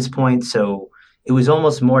June at this point. So it was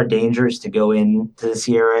almost more dangerous to go into the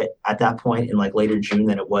Sierra at that point in like later June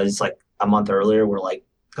than it was like a month earlier, where like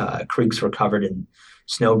creeks were covered in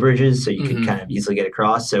snow bridges, so you could kind of easily get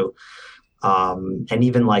across. So and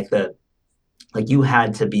even like you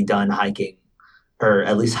had to be done hiking, or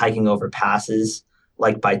at least hiking over passes,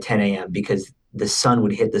 like by 10 a.m. because the sun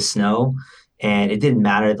would hit the snow, and it didn't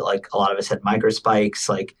matter that like a lot of us had micro spikes,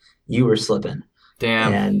 like you were slipping.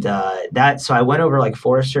 Damn. And so I went over like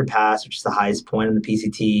Forester Pass, which is the highest point in the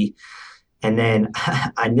PCT. And then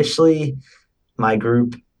initially the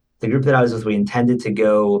group that I was with, we intended to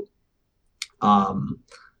go all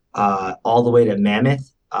the way to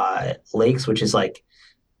Mammoth Lakes, which is like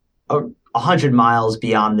 100 miles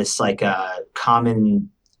beyond this like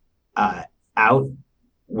common out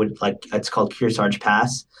with like, it's called Kearsarge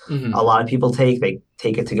Pass. Mm-hmm. A lot of people take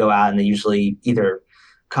it to go out, and they usually either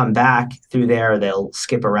come back through there or they'll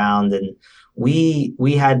skip around. And we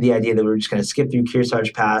had the idea that we were just going to skip through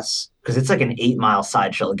Kearsarge Pass, because it's like an 8-mile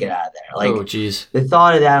sideshow to get out of there. Like, oh geez, the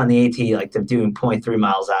thought of that on the AT, like them doing 0.3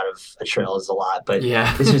 miles out of a trail is a lot, but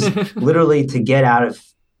yeah. This was literally to get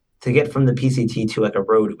from the PCT to like a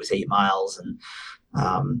road. It was 8 miles,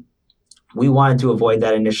 and we wanted to avoid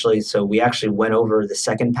that initially. So we actually went over the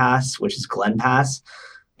second pass, which is Glen Pass.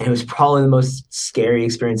 And it was probably the most scary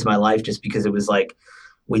experience of my life, just because it was like,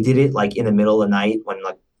 we did it like in the middle of the night when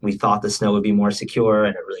like we thought the snow would be more secure,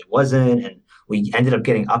 and it really wasn't. And we ended up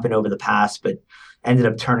getting up and over the pass, but ended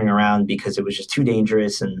up turning around because it was just too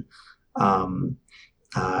dangerous. And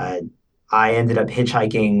I ended up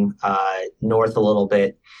hitchhiking north a little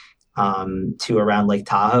bit to around Lake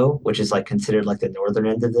Tahoe, which is like considered like the northern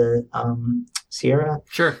end of the Sierra.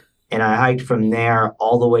 Sure. And I hiked from there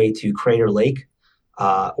all the way to Crater Lake,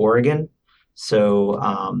 Oregon. So,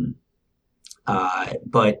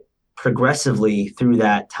 but progressively through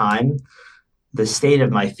that time, the state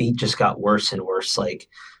of my feet just got worse and worse, like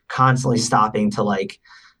constantly stopping to like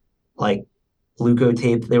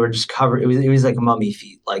leukotape. They were just covered. It was like mummy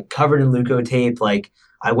feet, like covered in leukotape. Like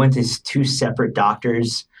I went to 2 separate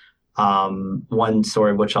doctors. One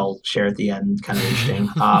story of which I'll share at the end, kind of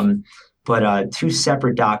interesting. But 2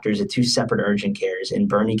 separate doctors at 2 separate urgent cares in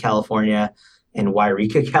Bernie, California, and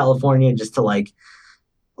Wairika, California, just to like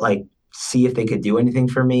see if they could do anything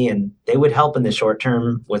for me. And they would help in the short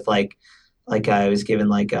term with like I was given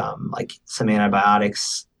like some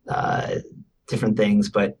antibiotics, different things.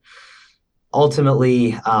 But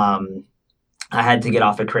ultimately, I had to get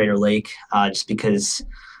off at Crater Lake just because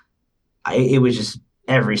it was just,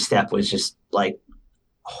 every step was just like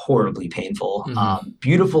horribly painful.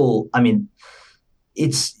 Beautiful. I mean,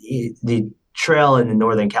 the trail in the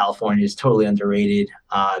Northern California is totally underrated.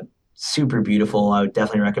 Super beautiful. I would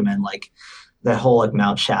definitely recommend like that whole like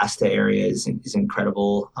Mount Shasta area is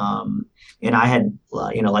incredible. And I had,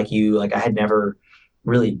 like you, like I had never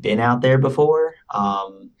really been out there before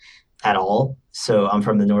at all. So I'm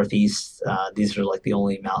from the Northeast. These are like the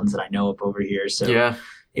only mountains that I know of over here. So yeah,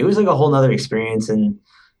 it was like a whole nother experience. And,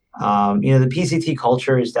 the PCT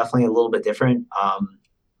culture is definitely a little bit different.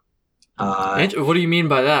 what do you mean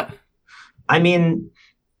by that? I mean,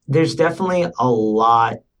 there's definitely a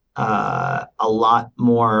lot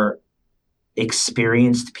more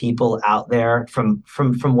experienced people out there from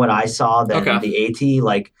what I saw than the AT.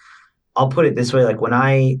 Like, I'll put it this way: like when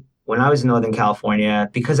I was in Northern California,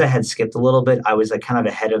 because I had skipped a little bit, I was like kind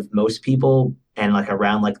of ahead of most people and like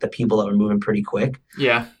around like the people that were moving pretty quick.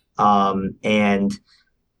 Yeah. And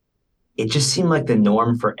it just seemed like the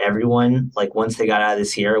norm for everyone, like once they got out of the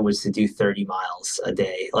Sierra, was to do 30 miles a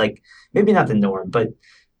day. Like, maybe not the norm, but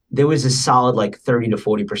there was a solid like 30 to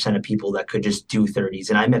 40% of people that could just do 30s.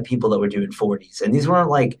 And I met people that were doing 40s. And these weren't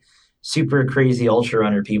like super crazy ultra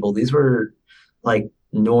runner people. These were like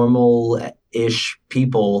normal ish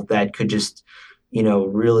people that could just,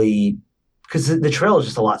 really, because the trail is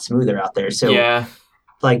just a lot smoother out there. So Yeah.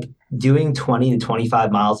 like doing 20 to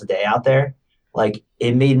 25 miles a day out there, like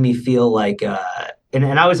it made me feel like,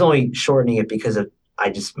 and I was only shortening it because of,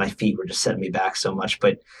 my feet were just setting me back so much,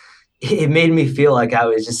 but it made me feel like I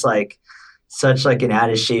was just like such like an out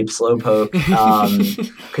of shape slowpoke.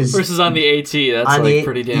 Cause Versus on the AT, that's like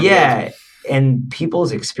pretty damn yeah. good. And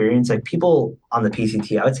people's experience, like people on the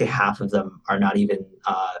PCT, I would say half of them are not even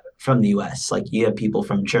from the US. Like you have people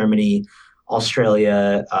from Germany,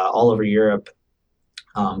 Australia, all over Europe,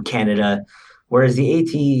 Canada. Whereas the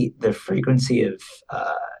AT, the frequency of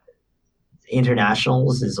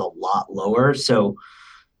internationals is a lot lower. So,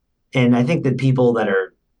 and I think that people that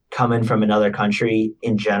are coming from another country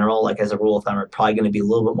in general, like as a rule of thumb, are probably going to be a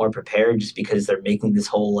little bit more prepared just because they're making this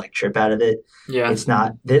whole like trip out of it. Yeah. It's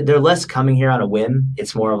not, they're less coming here on a whim.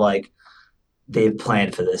 It's more of like they've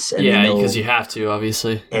planned for this. And yeah, because you have to,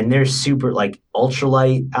 obviously. And they're super, like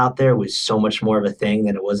ultralight out there was so much more of a thing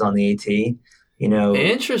than it was on the AT.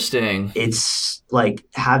 Interesting. It's like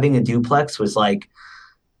having a duplex was like,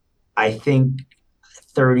 I think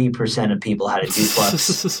 30% of people had a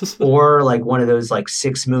duplex or like one of those like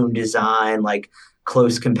 6 Moon design, like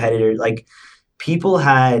close competitors. Like people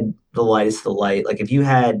had the lightest of the light. Like if you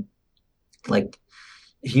had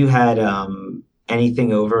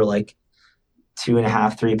anything over like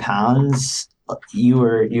 2.5, 3 pounds, you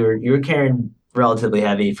were carrying relatively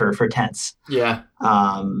heavy for tents. Yeah.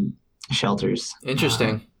 Shelters.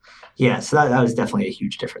 Interesting. Yeah. So that was definitely a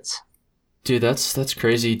huge difference. Dude, that's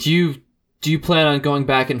crazy. Do you plan on going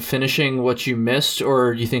back and finishing what you missed,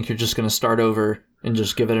 or do you think you're just going to start over and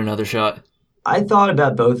just give it another shot? I thought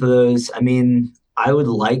about both of those. I mean, I would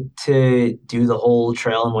like to do the whole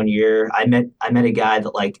trail in 1 year. I met a guy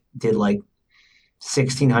that like did like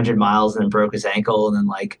 1,600 miles and then broke his ankle and then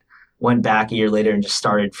like went back a year later and just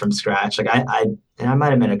started from scratch. Like I might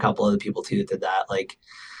have met a couple other people too that did that. Like,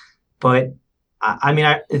 but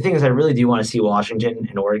the thing is, I really do want to see Washington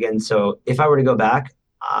and Oregon. So if I were to go back,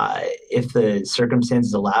 if the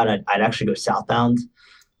circumstances allowed, I'd actually go southbound,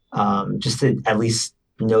 just to at least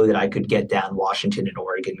know that I could get down Washington and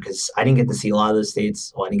Oregon, because I didn't get to see a lot of those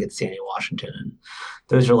states. Well, I didn't get to see any of Washington, and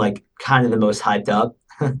those are like kind of the most hyped up.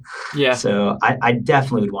 Yeah. So I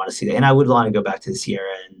definitely would want to see that, and I would want to go back to the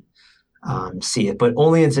Sierra and see it, but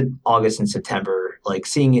only in August and September. Like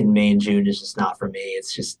seeing it in May and June is just not for me.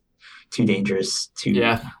 It's just too dangerous.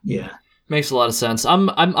 Yeah. Yeah. Makes a lot of sense.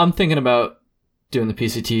 I'm thinking about doing the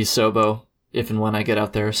PCT Sobo if and when I get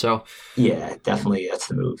out there. So yeah, definitely that's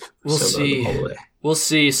the move. We'll Sobo see. all the way. We'll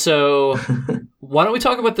see. So why don't we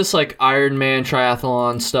talk about this like Ironman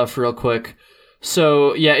triathlon stuff real quick?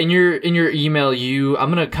 So yeah, in your email, I'm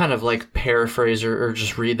gonna kind of like paraphrase or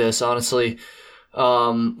just read this honestly.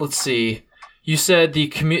 Let's see. You said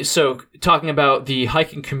so talking about the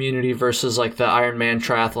hiking community versus like the Ironman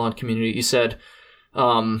triathlon community, you said,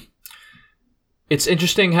 it's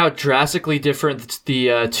interesting how drastically different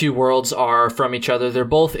the two worlds are from each other. They're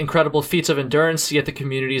both incredible feats of endurance, yet the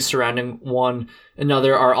communities surrounding one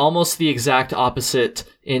another are almost the exact opposite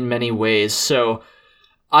in many ways. So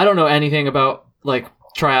I don't know anything about like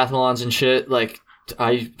triathlons and shit. Like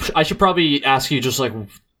I should probably ask you just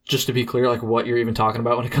to be clear, like what you're even talking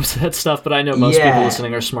about when it comes to that stuff. But I know most people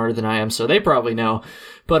listening are smarter than I am, so they probably know.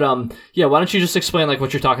 But yeah, why don't you just explain like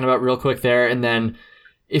what you're talking about real quick there, and then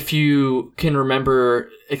if you can remember,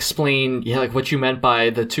 explain like what you meant by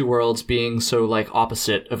the two worlds being so like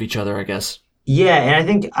opposite of each other, I guess. Yeah, and I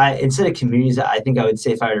think instead of communities, I think I would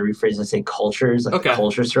say, if I were to rephrase, I'd say cultures, like the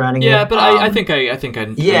culture surrounding it. Yeah, but I think I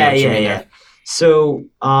Yeah. So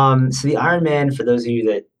the Ironman, for those of you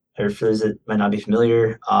that, or for those that might not be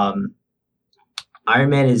familiar,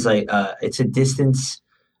 Ironman is like it's a distance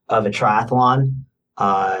of a triathlon,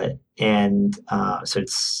 so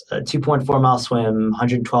it's a 2.4 mile swim,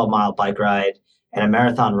 112 mile bike ride, and a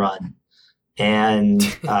marathon run. And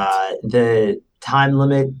the time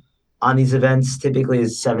limit on these events typically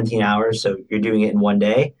is 17 hours, so you're doing it in one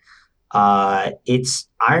day.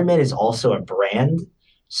 Ironman is also a brand,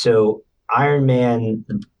 so Ironman,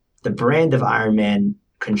 the brand of Ironman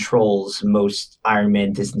controls most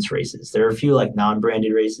Ironman distance races. There are a few like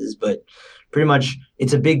non-branded races, but pretty much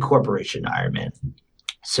it's a big corporation, Ironman.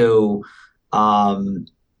 So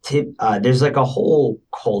there's like a whole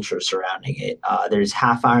culture surrounding it. There's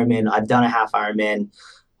half Ironman. I've done a half Ironman.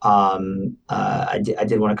 I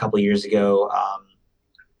did one a couple of years ago.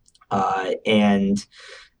 For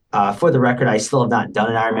the record, I still have not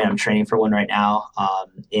done an Ironman. I'm training for one right now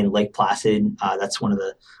in Lake Placid. That's one of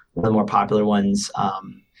the more popular ones.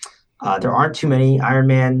 There aren't too many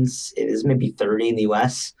Ironmans. It is maybe 30 in the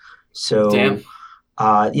US. So Damn.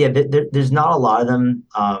 yeah, there's not a lot of them.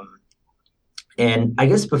 And I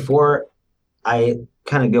guess before I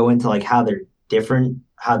kind of go into like how they're different,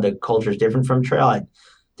 how the culture is different from trail, I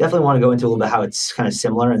definitely want to go into a little bit how it's kind of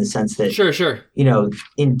similar in the sense that, Sure, sure.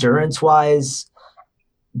 endurance wise,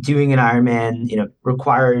 doing an Ironman,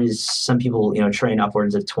 requires some people, train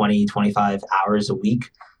upwards of 20, 25 hours a week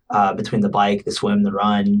between the bike, the swim, the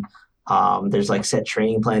run. There's like set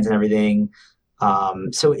training plans and everything.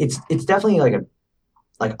 So it's definitely like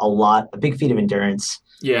a big feat of endurance.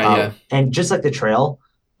 Yeah, yeah. And just like the trail,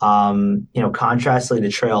 contrastly, the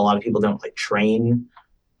trail, a lot of people don't like train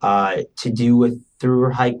to do a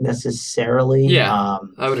through hike necessarily. Yeah,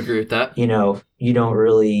 I would agree with that. You don't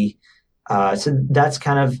really. So that's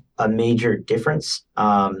kind of a major difference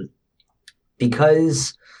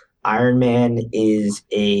because Ironman is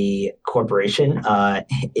a corporation.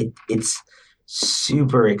 It's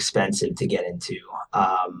super expensive to get into.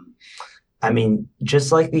 I mean,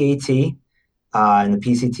 just like the AT and the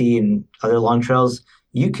PCT and other long trails,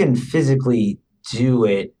 you can physically do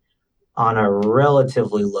it on a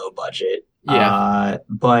relatively low budget. Yeah.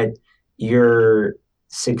 But your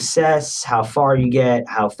success, how far you get,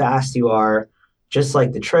 how fast you are, just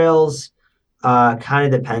like the trails,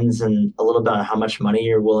 kind of depends on a little bit on how much money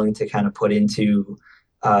you're willing to kind of put into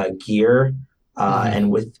gear. And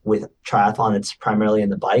with triathlon, it's primarily in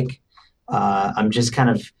the bike. I'm just kind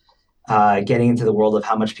of getting into the world of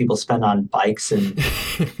how much people spend on bikes, and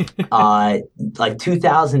like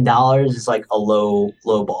 $2,000 is like a low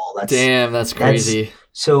ball. Damn, that's crazy.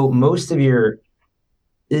 So most of your,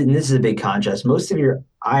 and this is a big contrast, most of your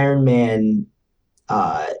Ironman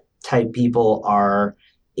type people are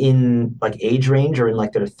in like age range or in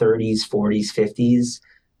like their 30s, 40s, 50s.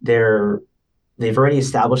 They've already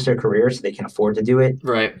established their career, so they can afford to do it.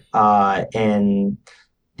 Right. And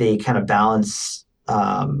they kind of balance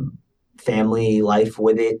family life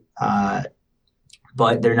with it.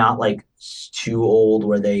 But they're not like too old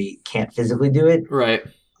where they can't physically do it. Right.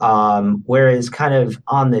 Whereas kind of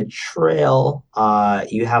on the trail,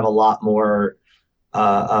 you have a lot more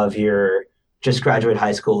of your just graduate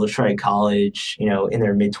high school, try college, in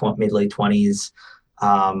their mid late 20s,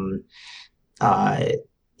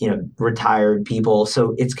 retired people.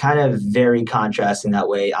 So it's kind of very contrasting that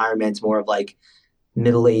way. Ironman's more of like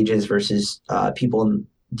middle ages versus people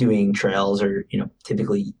doing trails, or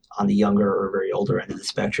typically on the younger or very older end of the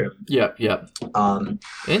spectrum. Yep.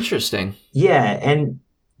 Interesting. Yeah, and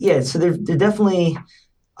yeah, so they're definitely,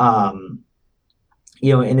 and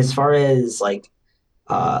as far as like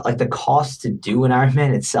the cost to do an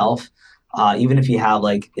Ironman itself, even if you have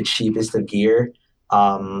like the cheapest of gear,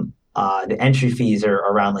 the entry fees are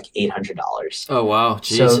around like $800. Oh wow,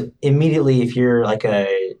 jeez. So immediately, if you're like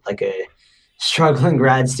a struggling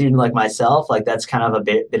grad student like myself, like that's kind of a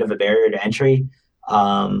bit of a barrier to entry.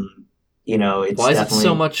 It's why is it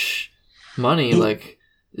so much money?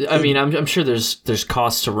 I'm sure there's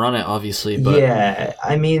costs to run it, obviously, but yeah,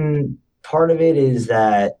 I mean, part of it is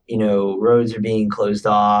that roads are being closed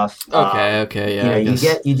off. Okay, yeah.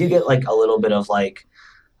 You do get like a little bit of like,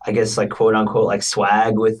 I guess like quote unquote like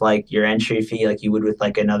swag with like your entry fee, like you would with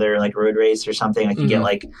like another like road race or something. Like you get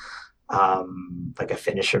like a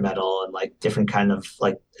finisher medal and like different kind of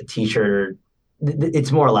like a t-shirt.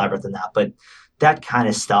 It's more elaborate than that, but that kind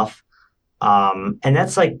of stuff. And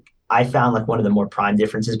that's like, I found like one of the more prime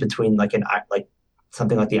differences between like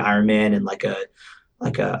something like the Ironman and like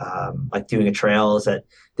doing a trail is that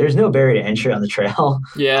there's no barrier to entry on the trail.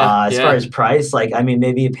 Yeah. As far as price, like, I mean,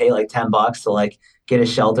 maybe you pay like $10 to like get a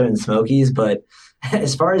shelter in the Smokies, but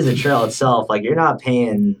as far as the trail itself, like you're not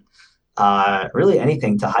paying really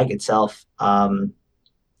anything to hike itself.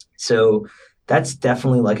 So that's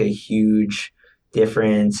definitely like a huge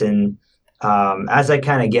difference. And as I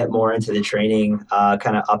kind of get more into the training,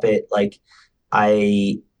 kind of up it, like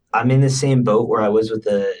I'm in the same boat where I was with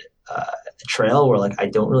the trail, where like I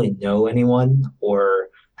don't really know anyone or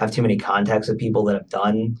have too many contacts with people that have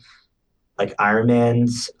done like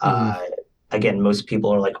Ironmans. Again, most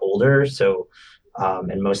people are like older, so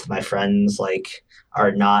and most of my friends like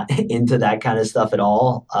are not into that kind of stuff at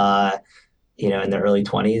all. In their early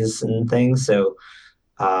 20s and things. So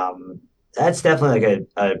that's definitely like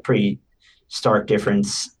a pretty stark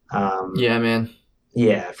difference. Yeah, man.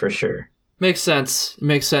 Yeah, for sure. Makes sense.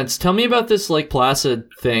 Tell me about this Lake Placid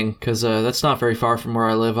thing, because that's not very far from where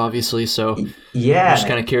I live, obviously. So yeah, I'm just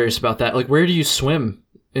kind of curious about that. Like, where do you swim?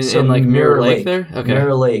 In like Mirror Lake there? Okay.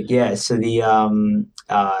 Mirror Lake, yeah. So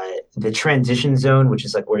the transition zone, which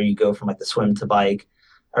is like where you go from like the swim to bike,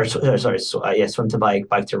 swim to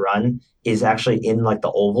bike to run, is actually in like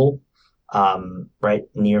the oval. right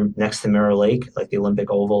next to Mirror Lake, like the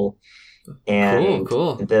Olympic Oval. And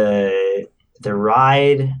Cool. the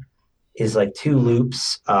ride is like 2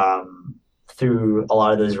 loops through a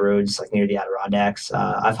lot of those roads, like near the Adirondacks.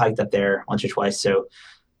 I've hiked up there once or twice, so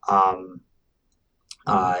um,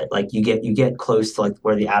 like you get close to like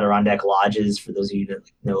where the Adirondack Lodge is. For those of you that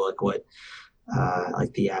know like what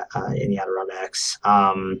like the in the Adirondacks,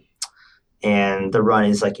 and the run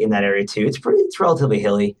is like in that area too. It's relatively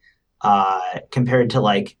hilly compared to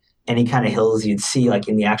like any kind of hills you'd see like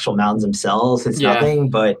in the actual mountains themselves. It's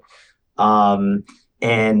nothing, but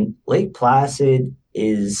and Lake Placid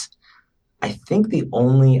is, I think, the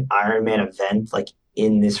only Ironman event like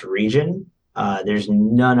in this region. There's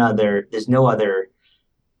no other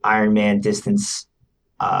Ironman distance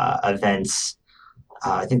events.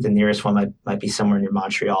 I think the nearest one might be somewhere near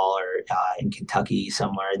Montreal or in Kentucky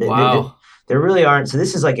somewhere. Wow. There really aren't. So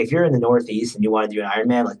this is like, if you're in the Northeast and you want to do an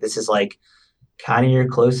Ironman, like this is like kind of your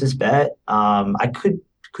closest bet. I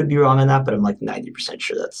could be wrong on that, but I'm like 90%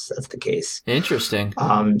 sure that's the case. Interesting.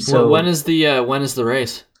 So when is the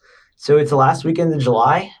race? So it's the last weekend of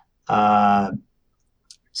July.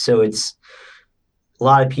 So it's a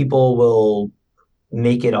lot of people will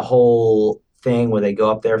make it a whole thing where they go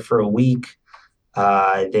up there for a week.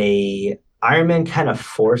 Ironman kind of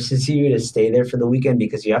forces you to stay there for the weekend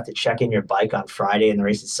because you have to check in your bike on Friday and the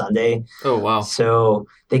race is Sunday. Oh, wow. So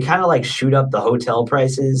they kind of like shoot up the hotel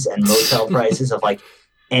prices and motel prices of like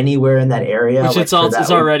anywhere in that area. Which like it's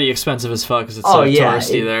already expensive as fuck because it's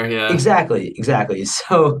touristy there. Yeah. Exactly.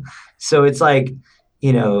 So it's like,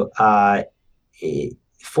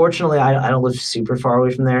 fortunately, I don't live super far away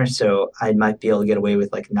from there, so I might be able to get away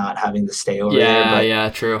with like not having to stay over there. But, yeah,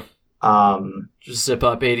 true. Just zip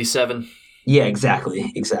up 87. Yeah,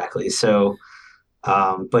 exactly. So,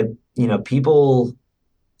 but people,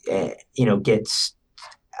 get,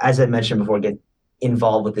 as I mentioned before, get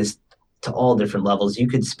involved with this to all different levels. You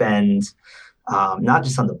could spend not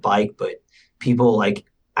just on the bike, but people like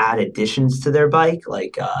add additions to their bike,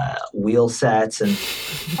 like wheel sets and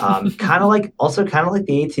kind of like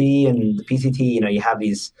the AT and the PCT. You have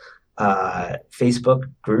these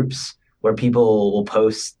Facebook groups where people will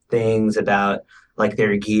post things about like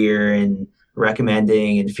their gear and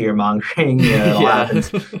recommending and fear mongering. It all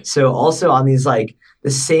happens. So also on these, like,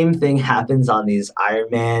 the same thing happens on these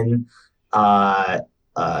Ironman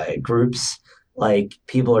groups. Like,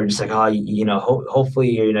 people are just like, oh,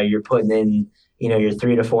 hopefully you're putting in your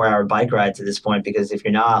 3 to 4 hour bike rides at this point, because if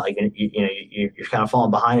you're not, like, you're kind of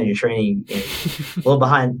falling behind in your training, a little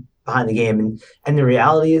behind the game. And the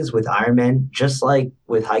reality is, with Ironman, just like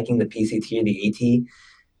with hiking the PCT or the AT,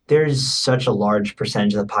 there's such a large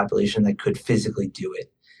percentage of the population that could physically do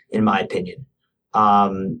it, in my opinion.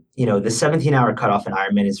 The 17-hour cutoff in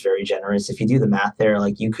Ironman is very generous. If you do the math there,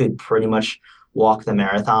 like, you could pretty much walk the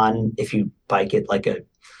marathon if you bike it like a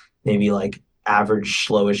maybe like average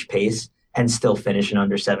slowish pace and still finish in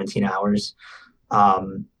under 17 hours.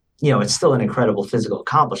 It's still an incredible physical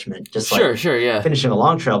accomplishment, just like sure, yeah, finishing a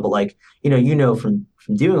long trail. But like, from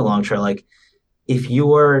doing a long trail, like, if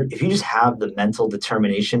you just have the mental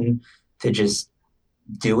determination to just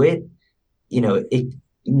do it, at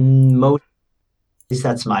least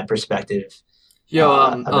that's my perspective.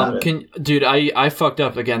 Yo, dude, I fucked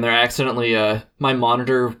up again there accidentally. My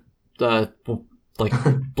monitor,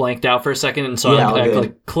 blanked out for a second, and so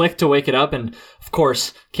I clicked to wake it up, and of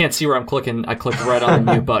course can't see where I'm clicking. I clicked right on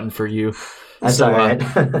the mute button for you. That's all right.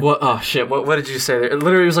 Oh shit! What did you say there? It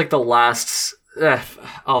literally was like the last.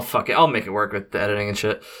 I'll fuck it. I'll make it work with the editing and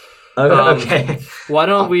shit. Okay. Why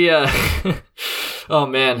don't we? Oh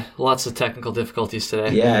man, lots of technical difficulties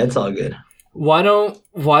today. Yeah, it's all good. Why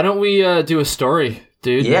don't we do a story,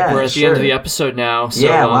 dude? Yeah, we're at the end of the episode now. So,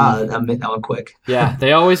 yeah, wow, that went quick. Yeah,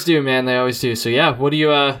 they always do, man. They always do. So yeah, what do you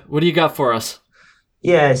got for us?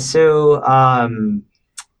 Yeah, so I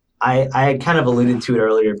kind of alluded to it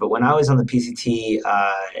earlier, but when I was on the PCT,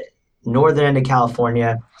 northern end of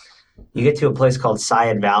California, you get to a place called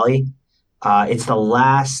Sayad Valley. It's the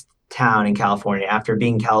last town in California after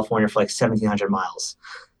being in California for like 1,700 miles.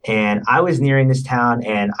 And I was nearing this town,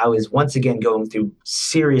 and I was once again going through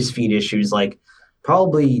serious feet issues, like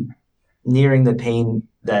probably nearing the pain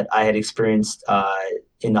that I had experienced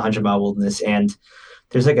in the 100-mile wilderness. And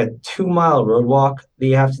there's like a 2-mile road walk that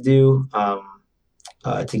you have to do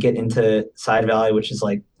to get into Sayad Valley, which is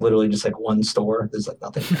like literally just like one store. There's like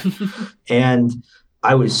nothing there. And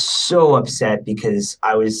I was so upset because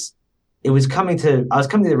I was coming to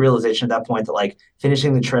the realization at that point that like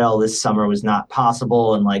finishing the trail this summer was not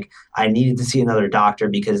possible. And like, I needed to see another doctor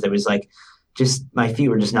because there was like, just my feet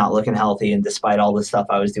were just not looking healthy. And despite all the stuff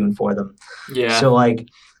I was doing for them. Yeah. So like,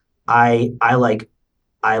 I like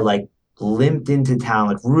limped into town,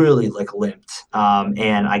 like really like limped.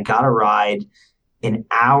 And I got a ride an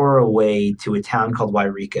hour away to a town called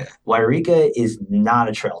Wairika. Wairika is not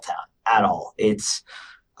a trail town at all. It's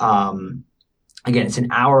um, again, it's an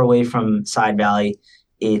hour away from Side Valley.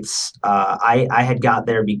 It's I had got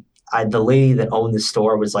there. The lady that owned the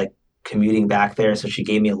store was like commuting back there, so she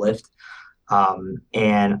gave me a lift.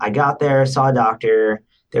 And I got there, saw a doctor.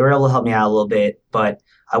 They were able to help me out a little bit, but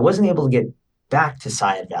I wasn't able to get back to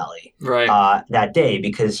Side Valley Right. that day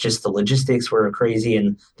because just the logistics were crazy,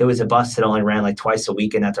 and there was a bus that only ran like twice a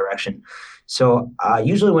week in that direction. So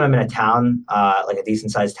usually when I'm in a town, like a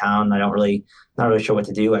decent sized town, not really sure what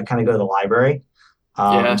to do. I kind of go to the library.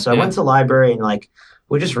 Yeah. So I went to the library and like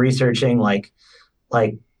we're just researching like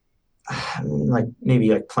like maybe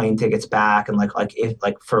like plane tickets back and like if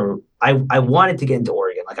like for I wanted to get into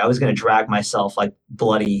Oregon. Like I was gonna drag myself like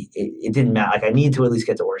bloody. It didn't matter. Like I need to at least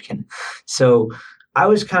get to Oregon. So I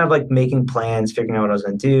was kind of like making plans, figuring out what I was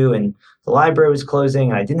gonna do, and the library was closing,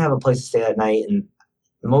 and I didn't have a place to stay that night, and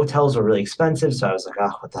motels were really expensive. So I was like,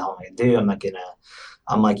 oh, what the hell am I gonna do?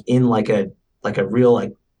 I'm like in like a real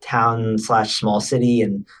like town slash small city,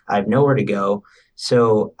 and I have nowhere to go.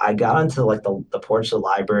 So I got onto like the porch of the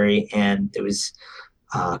library, and there was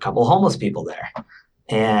a couple homeless people there.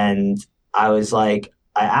 And I was like,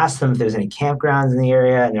 I asked them if there's any campgrounds in the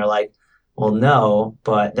area, and they're like, well, no,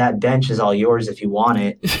 but that bench is all yours if you want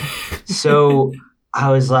it. So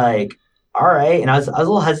I was like, all right. And I was a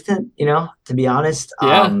little hesitant, to be honest.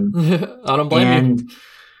 Yeah. I don't blame you. And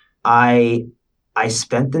I I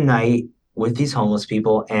spent the night with these homeless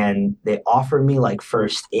people, and they offered me like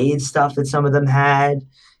first aid stuff that some of them had,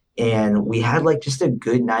 and we had like just a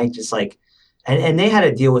good night, just like and they had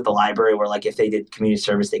a deal with the library where like if they did community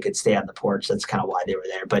service they could stay on the porch. That's kind of why they were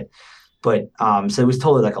there. But so it was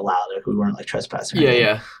totally like allowed. Like, we weren't like trespassing or Yeah, anything.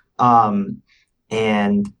 yeah. Um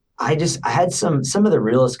and I had some of the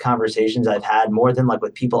realest conversations I've had, more than like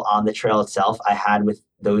with people on the trail itself, I had with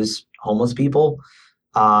those homeless people.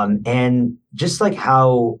 And just like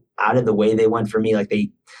how out of the way they went for me. Like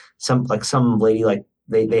some lady, like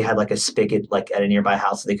they had like a spigot like at a nearby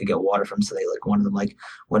house that they could get water from. So they like one of them like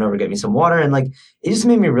went over to get me some water, and like it just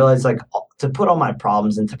made me realize like to put all my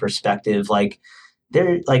problems into perspective. Like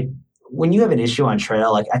they're like when you have an issue on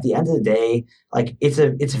trail, like at the end of the day, like it's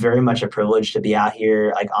very much a privilege to be out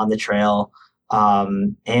here like on the trail.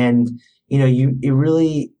 And you it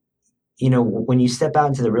really, when you step out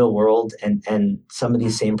into the real world and some of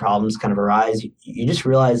these same problems kind of arise, you just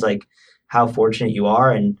realize like how fortunate you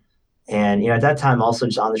are. And at that time also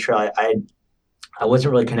just on the trail, I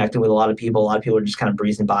wasn't really connecting with a lot of people. A lot of people were just kind of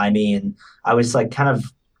breezing by me, and I was like kind of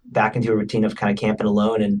back into a routine of kind of camping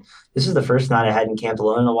alone. And this is the first night I hadn't camped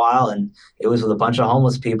alone in a while, and it was with a bunch of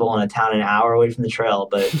homeless people in a town an hour away from the trail.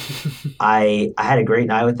 But I had a great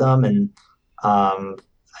night with them, and um,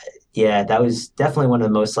 yeah, that was definitely one of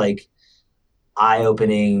the most like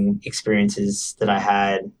eye-opening experiences that I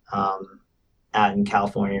had out in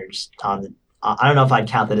California. Just on the, I don't know if I'd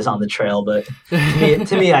count that as on the trail, but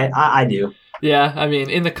to me, I do. Yeah, I mean,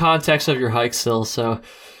 in the context of your hike still, so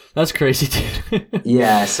that's crazy, dude.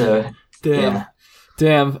 Yeah, so Damn. yeah.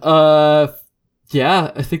 Damn.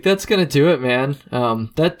 Yeah, I think that's gonna do it, man.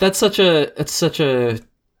 That's such a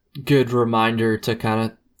good reminder to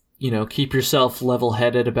kind of, keep yourself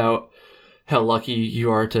level-headed about how lucky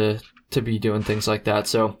you are to be doing things like that.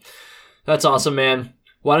 So that's awesome, man.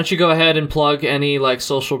 Why don't you go ahead and plug any like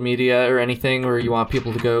social media or anything where you want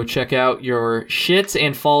people to go check out your shit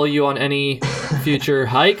and follow you on any future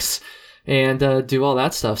hikes and do all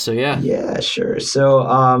that stuff. So yeah. Yeah, sure. So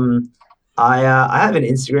I have an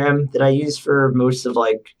Instagram that I use for most of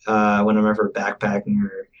like when I'm ever backpacking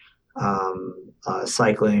or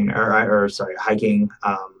cycling or sorry, hiking,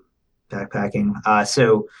 backpacking.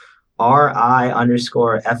 So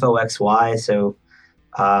RI_FOXY. So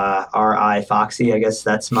RI Foxy, I guess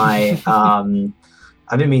that's my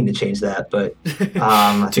I've been meaning to change that, but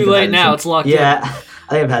Too late now, it's locked in. Yeah, I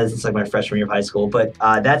think I've had it since like my freshman year of high school, but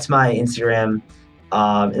that's my Instagram.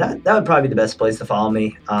 That would probably be the best place to follow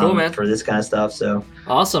me Cool, man. for this kind of stuff. So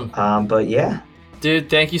Awesome. but yeah. Dude,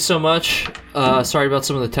 thank you so much. Sorry about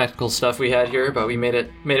some of the technical stuff we had here, but we made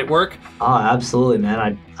it work. Oh, absolutely,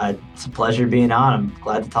 man. It's a pleasure being on. I'm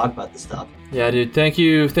glad to talk about this stuff. Yeah, dude, thank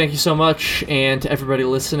you so much. And to everybody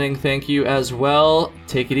listening, thank you as well.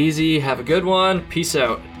 Take it easy. Have a good one. Peace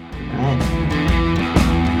out. All right.